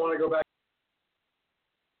certainly didn't want to go back.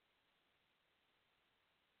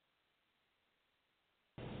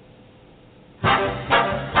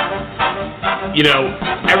 You know,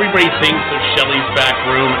 everybody thinks of Shelley's Back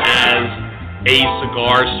Room as a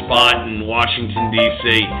cigar spot in Washington,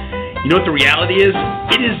 D.C. You know what the reality is?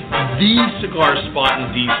 It is the cigar spot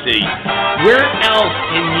in D.C. Where else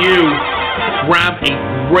can you grab a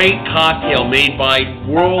great cocktail made by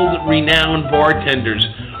world-renowned bartenders?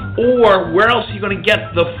 Or where else are you going to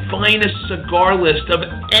get the finest cigar list of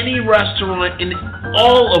any restaurant in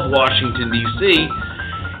all of Washington, D.C.?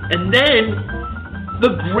 And then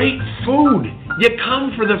the great food. You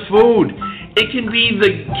come for the food. It can be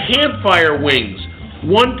the campfire wings,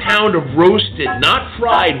 1 pound of roasted, not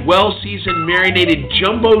fried, well-seasoned, marinated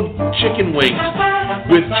jumbo chicken wings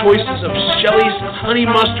with choices of Shelley's honey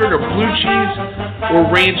mustard or blue cheese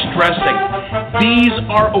or ranch dressing. These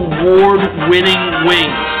are award-winning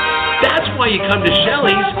wings. That's why you come to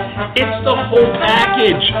Shelley's. It's the whole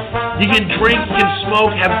package. You can drink, you can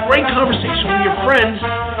smoke, have great conversation with your friends,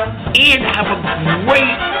 and have a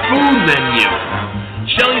great food menu.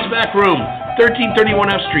 Shelley's Back Room, 1331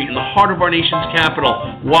 F Street, in the heart of our nation's capital,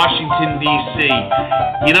 Washington, D.C.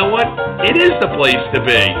 You know what? It is the place to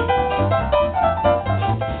be.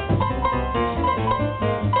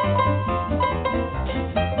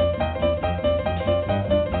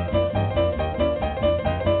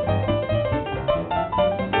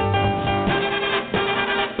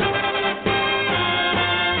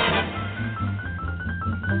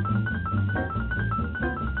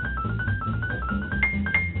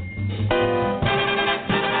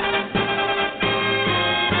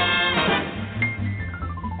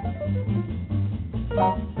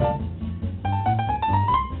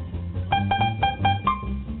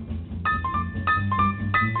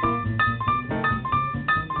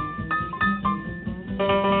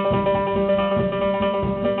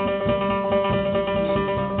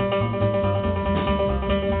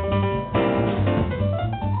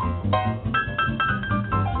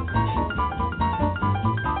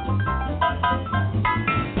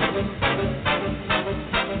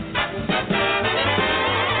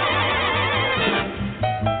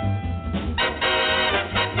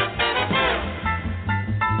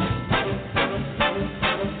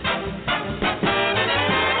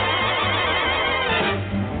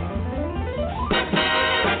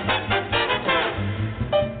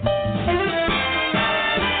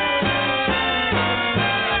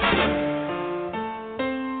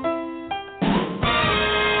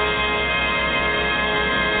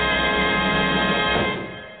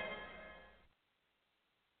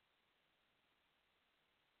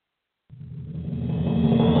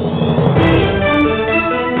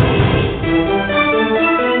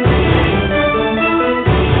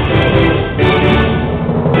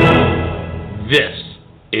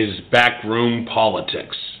 Backroom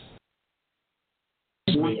Politics.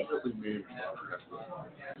 And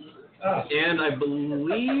I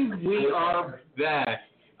believe we are back.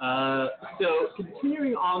 So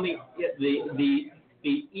continuing on the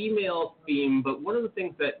email theme, but one of the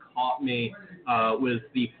things that caught me was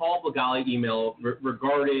the Paul Begala email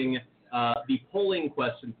regarding the polling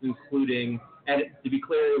questions, including, and to be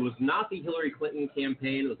clear, it was not the Hillary Clinton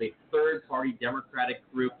campaign. It was a third-party Democratic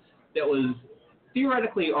group that was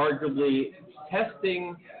theoretically, arguably,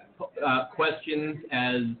 testing questions,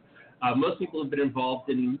 as most people who have been involved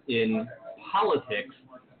in politics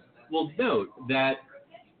will note that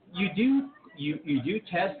you do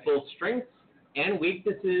test both strengths and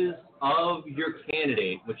weaknesses of your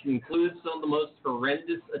candidate, which includes some of the most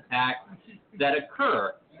horrendous attacks that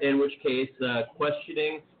occur, in which case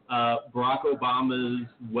questioning Barack Obama's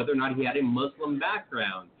whether or not he had a Muslim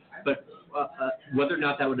background. But whether or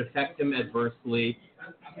not that would affect him adversely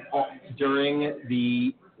during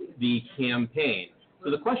the campaign. So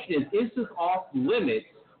the question is this off limits,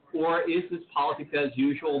 or is this politics as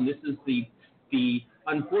usual? And this is the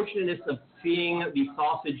unfortunateness of seeing the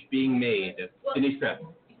sausage being made. Denise Trepp.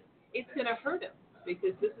 It's going to hurt him,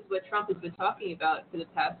 because this is what Trump has been talking about for the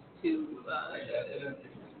past two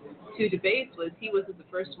debates. Was he wasn't the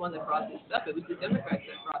first one that brought this up. It was the Democrats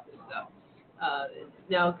that brought this up.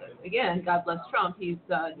 Now, again, God bless Trump. He's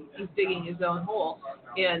digging his own hole,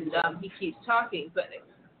 and he keeps talking. But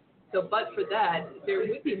for that, there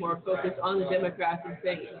would be more focus on the Democrats and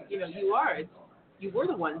saying, you were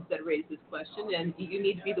the ones that raised this question, and you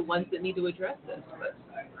need to be the ones that need to address this. But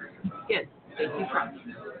again, thank you, Trump.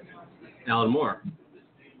 Alan Moore.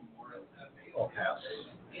 I'll pass.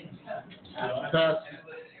 Pass.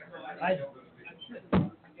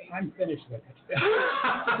 I'm finished with it.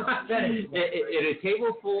 In a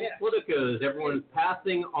table full of politicos, everyone is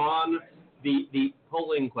passing on the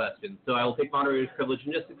polling question. So I will take moderator's privilege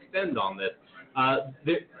and just extend on this.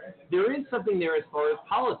 There is something there as far as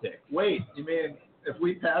politics. Wait, you mean if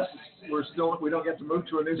we pass, we don't get to move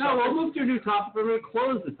to a new topic? No, we'll move to a new topic. We're going to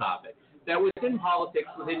close the topic. That within politics,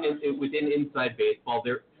 within inside baseball,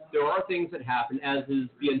 there are things that happen, as is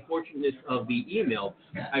the unfortunateness of the email.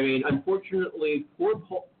 I mean, unfortunately, poor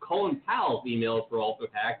Colin Powell's emails were also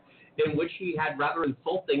hacked, in which he had rather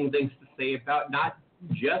insulting things to say about not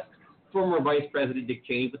just former Vice President Dick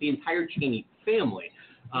Cheney, but the entire Cheney family.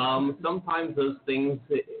 Sometimes those things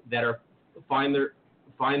that find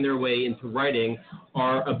their way into writing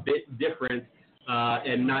are a bit different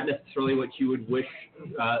and not necessarily what you would wish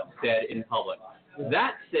said in public.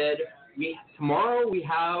 That said, tomorrow we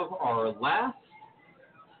have our last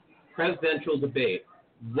presidential debate.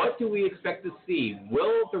 What do we expect to see?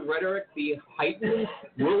 Will the rhetoric be heightened?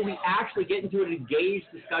 Will we actually get into an engaged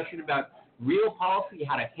discussion about real policy,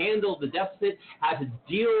 how to handle the deficit, how to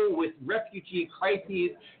deal with refugee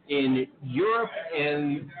crises in Europe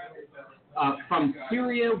and from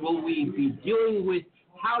Syria? Will we be dealing with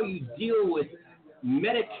how you deal with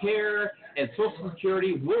Medicare and Social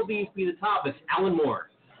Security? Will these be the topics? Alan Moore.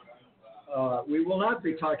 We will not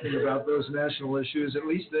be talking about those national issues, at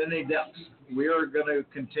least in any depth. We are going to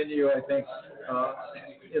continue, I think,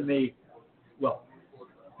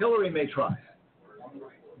 Hillary may try.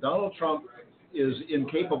 Donald Trump is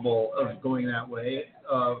incapable of going that way,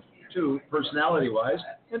 two, personality-wise,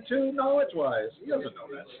 and two, knowledge-wise. He doesn't know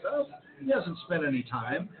that stuff. He hasn't spent any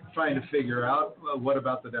time trying to figure out what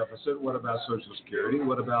about the deficit, what about Social Security,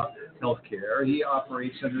 what about health care. He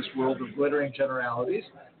operates in this world of glittering generalities,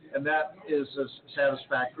 and that is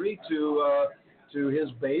satisfactory to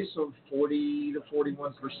his base of 40 to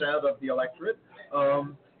 41% of the electorate.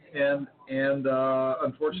 And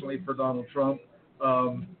unfortunately for Donald Trump,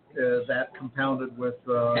 that compounded with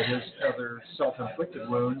his other self-inflicted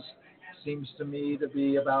wounds seems to me to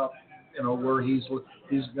be about where he's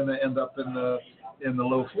going to end up in the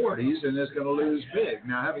low 40s and is going to lose big.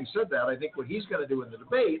 Now, having said that, I think what he's going to do in the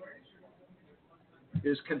debate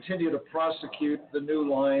is continue to prosecute the new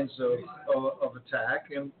lines of attack,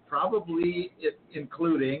 and probably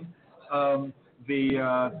including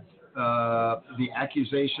the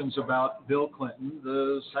accusations about Bill Clinton.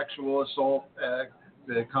 The sexual assault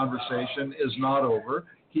the conversation is not over.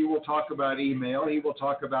 He will talk about email. He will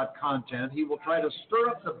talk about content. He will try to stir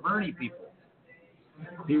up the Bernie people.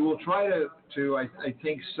 He will try to I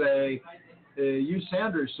think, say, you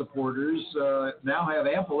Sanders supporters now have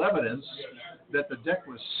ample evidence that the deck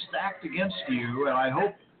was stacked against you, and I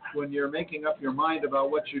hope when you're making up your mind about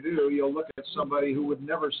what you do, you'll look at somebody who would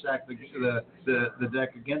never stack the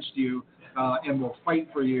deck against you and will fight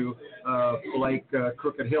for you like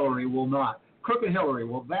Crooked Hillary will not. Crooked Hillary,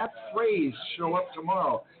 will that phrase show up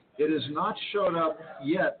tomorrow? It has not showed up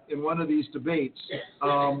yet in one of these debates.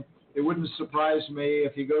 It wouldn't surprise me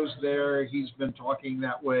if he goes there. He's been talking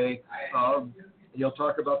that way. He'll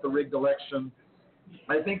talk about the rigged election.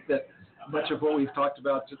 I think that much of what we've talked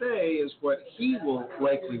about today is what he will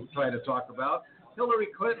likely try to talk about. Hillary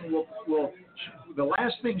Clinton will the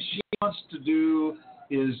last thing she wants to do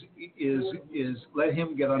is let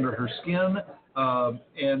him get under her skin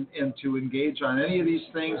and to engage on any of these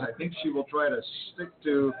things. I think she will try to stick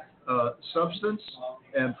to substance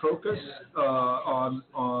and focus on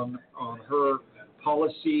her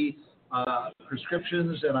policy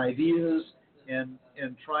prescriptions and ideas, and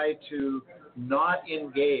try to not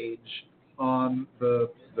engage on the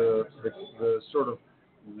sort of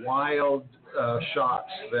wild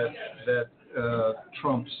shots that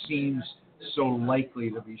Trump seems so likely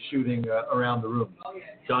to be shooting around the room.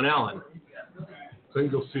 John Allen. I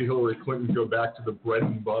think you'll see Hillary Clinton go back to the bread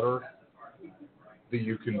and butter that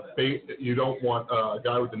you can bait. You don't want a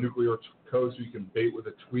guy with a nuclear code, so you can bait with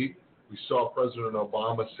a tweet. We saw President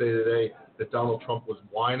Obama say today that Donald Trump was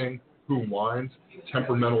whining. Who whines?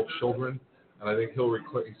 Temperamental children. And I think Hillary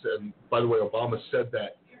Clinton said, and by the way, Obama said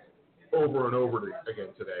that over and over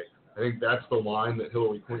again today. I think that's the line that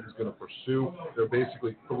Hillary Clinton's going to pursue. There are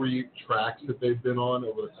basically 3 tracks that they've been on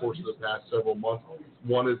over the course of the past several months.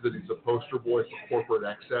 One is that he's a poster boy for corporate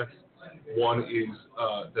excess. One is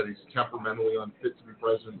that he's temperamentally unfit to be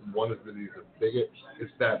president. And one is that he's a bigot.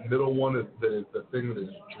 It's that middle one that is the thing that is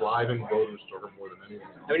driving voters to her more than anything.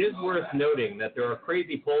 I mean, it's worth noting that there are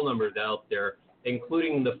crazy poll numbers out there,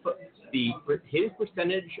 including his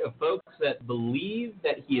percentage of folks that believe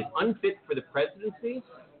that he is unfit for the presidency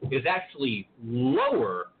is actually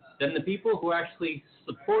lower than the people who actually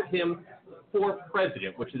support him for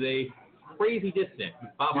president, which is a crazy distance.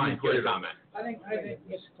 Bob Hines, your comment. I think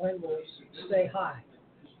Ms. Clinton will stay high.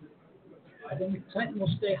 I think Clinton will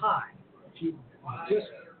stay high. She just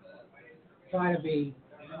try to be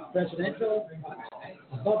presidential,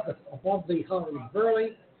 above the Hillary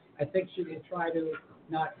Burley. I think she will try to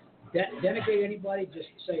not denigrate anybody, just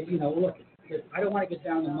say, look, I don't want to get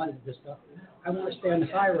down the money with this stuff. I want to stay on the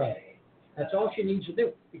high road. That's all she needs to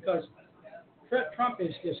do, because Trump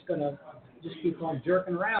is just going to keep on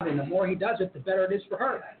jerking around, and the more he does it, the better it is for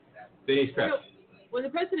her. When the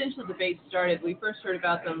presidential debates started, we first heard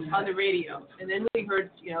about them on the radio, and then we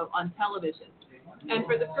heard, on television. And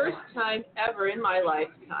for the first time ever in my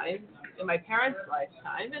lifetime, in my parents'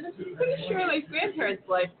 lifetime, and I'm pretty sure in my grandparents'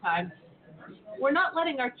 lifetime, we're not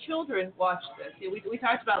letting our children watch this. We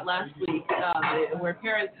talked about last week where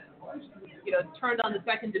parents, turned on the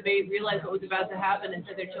second debate, realized what was about to happen, and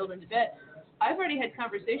sent their children to bed. I've already had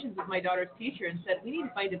conversations with my daughter's teacher and said, we need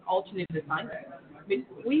to find an alternate assignment. I mean,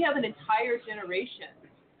 we have an entire generation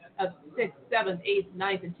of 6th, 7th, 8th,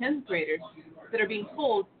 9th, and 10th graders that are being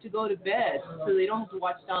told to go to bed so they don't have to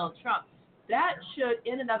watch Donald Trump. That should,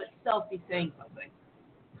 in and of itself, be saying something.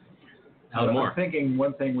 I'm thinking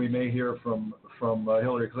one thing we may hear from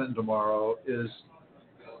Hillary Clinton tomorrow is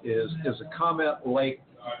a comment like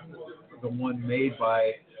the one made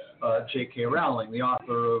by J.K. Rowling, the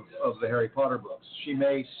author of the Harry Potter books. She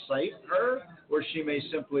may cite her, or she may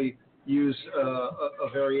simply use a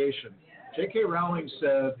variation. J.K. Rowling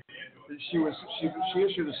said she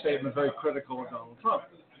issued a statement very critical of Donald Trump,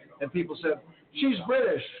 and people said, she's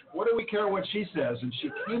British. What do we care what she says? And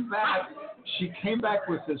she came back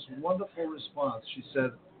with this wonderful response. She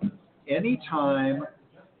said, anytime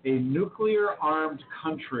a nuclear-armed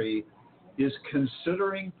country is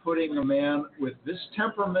considering putting a man with this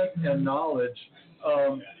temperament and knowledge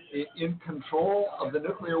in control of the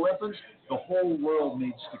nuclear weapons, the whole world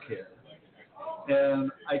needs to care.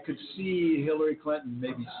 And I could see Hillary Clinton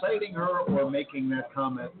maybe citing her or making that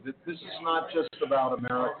comment that this is not just about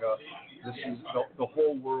America. This is the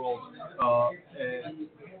whole world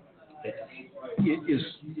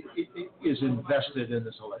is invested in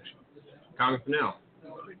this election. Congressman Now.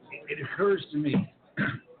 It occurs to me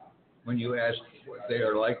when you ask what they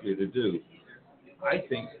are likely to do, I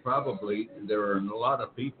think probably there are a lot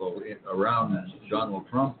of people around Donald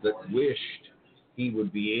Trump that wished he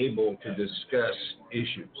would be able to discuss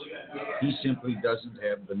issues. He simply doesn't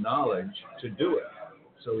have the knowledge to do it.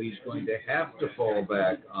 So he's going to have to fall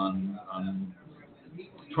back on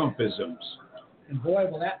Trumpisms. And boy,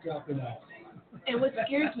 will that drop him off. And what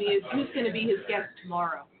scares me is who's going to be his guest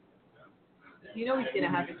tomorrow. He's going to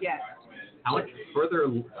have a guest. How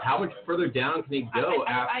much further down can he go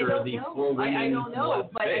after the 4 women? I don't know,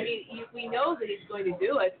 but I mean, we know that he's going to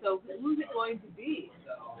do it. So who's it going to be?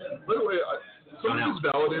 By the way, some of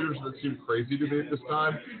these validators that seem crazy to me at this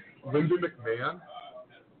time, Linda McMahon,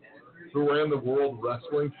 who ran the World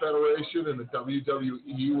Wrestling Federation and the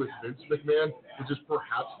WWE with Vince McMahon, which is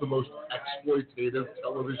perhaps the most exploitative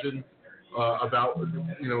television about,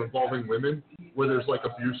 involving women, where there's like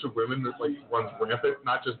abuse of women that like runs rampant,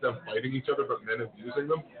 not just them fighting each other, but men abusing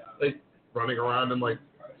them, like running around in like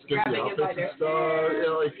skimpy outfits and stuff,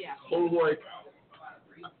 whole like.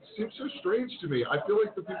 Seems so strange to me. I feel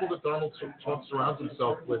like the people that Donald Trump surrounds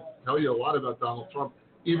himself with tell you a lot about Donald Trump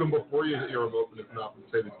even before you hear him open his mouth and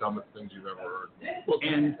say the dumbest things you've ever heard. Well,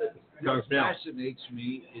 and what fascinates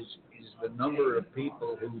me is the number of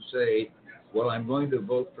people who say, well, I'm going to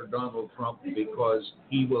vote for Donald Trump because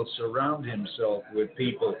he will surround himself with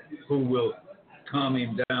people who will calm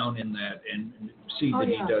him down in that and see that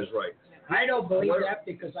he does right. I don't believe that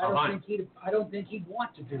because I don't think he'd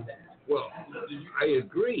want to do that. Well, I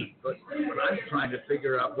agree, but I'm trying to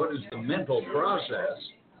figure out what is the mental process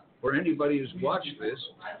for anybody who's watched this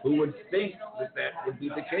who would think that would be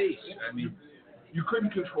the case. I mean, You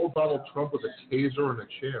couldn't control Donald Trump with a taser and a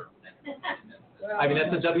chair. I mean,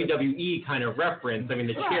 that's a WWE kind of reference. I mean,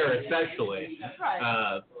 the chair especially.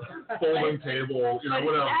 Right. Folding table, you know, But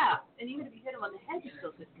whatever. yeah, and even if you hit him on the head, you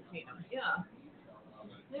still couldn't contain him. Yeah.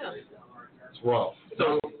 Yeah. It's rough.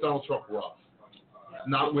 Donald Trump rough.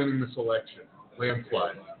 Not winning this election.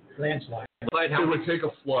 Landslide. Landslide. It would take a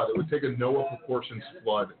flood. It would take a Noah proportions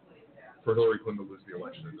flood for Hillary Clinton to lose the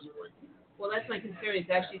election at this point. Well, that's my concern. Is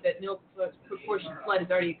actually that no proportion flood has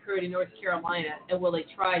already occurred in North Carolina, and will they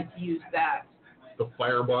try to use that? The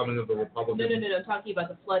firebombing of the Republicans. No. I'm talking about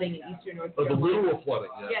the flooding in eastern North Oh, the Carolina. literal flooding.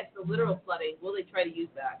 Yeah. Yes, the literal flooding. Will they try to use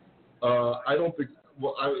that? I don't think.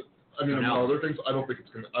 Well, I mean, among other things, I don't think it's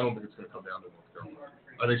gonna come down to North Carolina.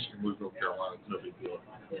 I think she can lose North Carolina. It's no big deal.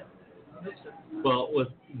 Yeah. Well, with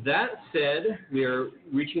that said, we are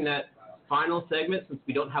reaching that final segment since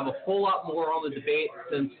we don't have a whole lot more on the debate,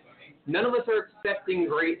 since none of us are expecting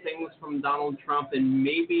great things from Donald Trump, and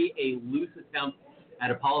maybe a loose attempt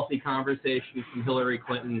at a policy conversation from Hillary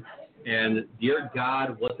Clinton. And dear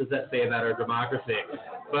God, what does that say about our democracy?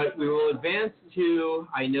 But we will advance to,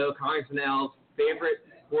 I know, Congressman Al's favorite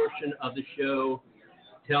portion of the show.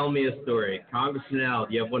 Tell me a story. Congressman Al,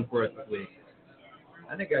 do you have one for us this week?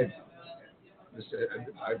 I think I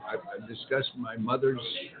discussed my mother's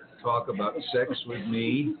talk about sex with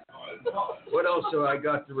me. What else have I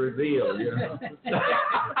got to reveal? You know?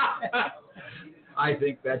 I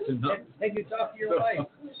think that's enough. Have you talked to your wife?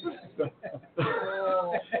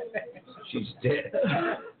 She's dead.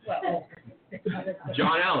 Well,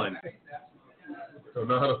 John Allen. Don't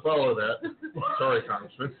know how to follow that. Sorry,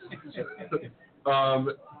 Congressman.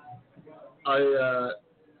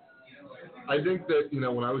 I think that, you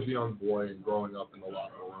know, when I was a young boy and growing up in the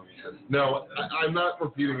locker room, no, I'm not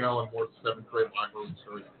repeating Alan Moore's 7th grade locker room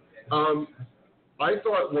story. I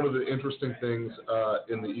thought one of the interesting things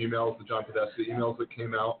in the emails, the John Podesta emails that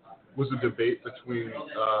came out, was a debate between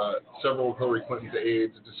several of Hillary Clinton's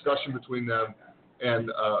aides, a discussion between them and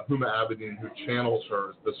Huma Abedin, who channels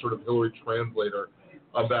her, the sort of Hillary translator,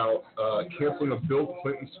 about canceling a Bill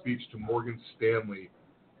Clinton speech to Morgan Stanley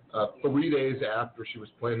 3 days after she was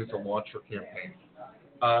planning to launch her campaign.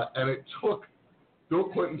 And it took Bill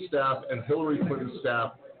Clinton's staff and Hillary Clinton's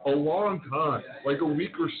staff a long time, like a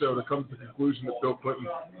week or so, to come to the conclusion that Bill Clinton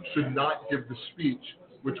should not give the speech,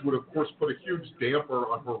 which would, of course, put a huge damper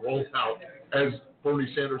on her rollout, as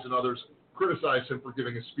Bernie Sanders and others criticized him for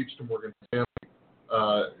giving a speech to Morgan Stanley,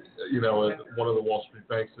 you know, at one of the Wall Street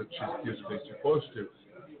banks that she's accused of being too close to.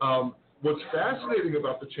 What's fascinating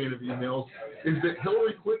about the chain of emails is that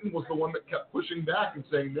Hillary Clinton was the one that kept pushing back and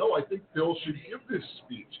saying, no, I think Bill should give this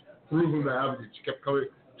speech through Huma Abedin. She kept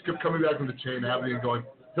coming back from the chain, Abedin going,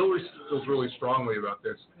 Hillary feels really strongly about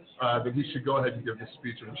this, that he should go ahead and give this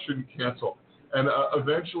speech and we shouldn't cancel. And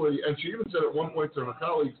eventually, and she even said at one point to her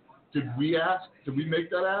colleagues, did we make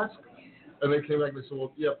that ask? And they came back and they said,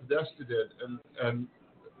 well, yeah, Podesta did. And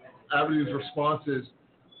Abedin's response is,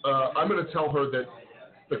 I'm going to tell her that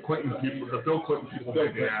the Bill Clinton people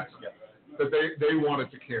made the ask, that they wanted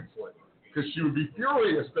to cancel it. Because she would be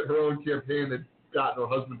furious that her own campaign had gotten her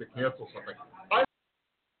husband to cancel something.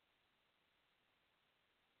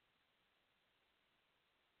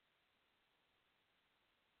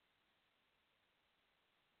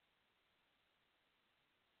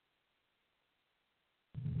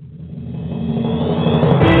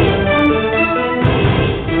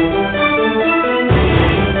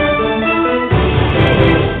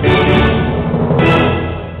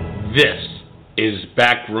 This is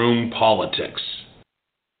Backroom Politics.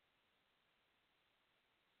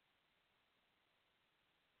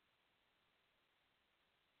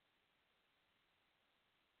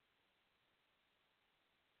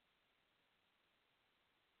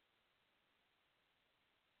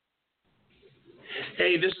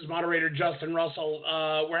 Hey, this is moderator Justin Russell.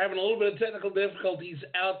 We're having a little bit of technical difficulties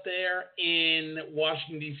out there in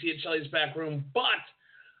Washington, D.C. at Shelley's Back Room, but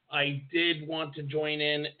I did want to join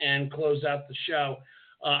in and close out the show.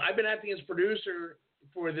 I've been acting as producer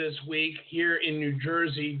for this week here in New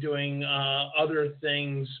Jersey, doing other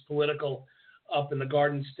things political up in the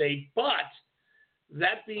Garden State. But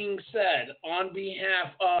that being said, on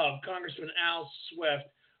behalf of Congressman Al Swift,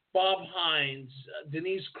 Bob Hines,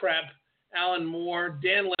 Denise Krepp, Alan Moore,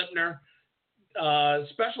 Dan Lipner,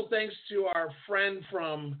 special thanks to our friend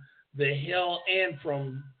from The Hill and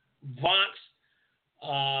from Vox.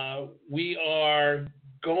 We are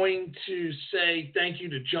going to say thank you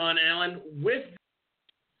to John Allen. We're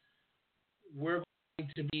going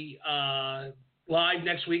to be live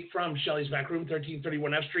next week from Shelley's Back Room,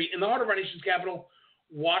 1331 F Street, in the heart of our nation's capital,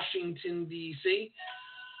 Washington, D.C.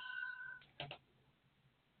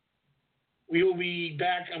 We will be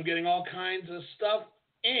back. I'm getting all kinds of stuff,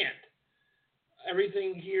 and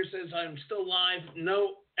everything here says I'm still live.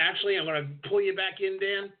 No, actually, I'm going to pull you back in,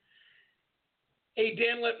 Dan. Hey,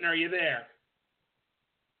 Dan Lipner, are you there?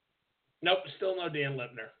 Nope, still no Dan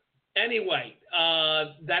Lipner. Anyway,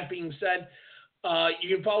 that being said,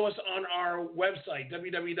 you can follow us on our website,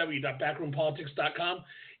 www.backroompolitics.com,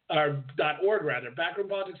 or .org rather,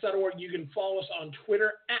 backroompolitics.org. You can follow us on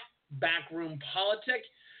Twitter @BackroomPolitic.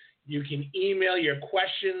 You can email your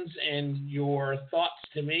questions and your thoughts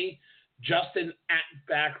to me, Justin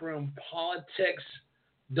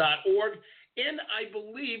 @BackroomPolitics.org. And I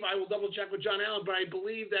believe, I will double check with John Allen, but I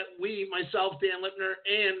believe that we, myself, Dan Lipner,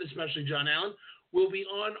 and especially John Allen, will be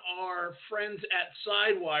on our friends at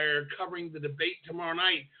Sidewire covering the debate tomorrow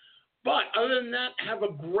night. But other than that, have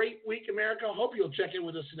a great week, America. Hope you'll check in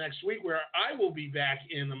with us next week where I will be back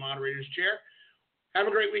in the moderator's chair. Have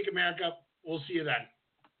a great week, America. We'll see you then.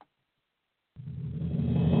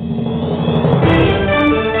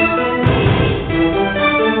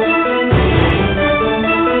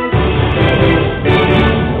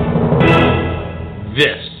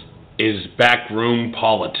 This is Backroom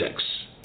Politics.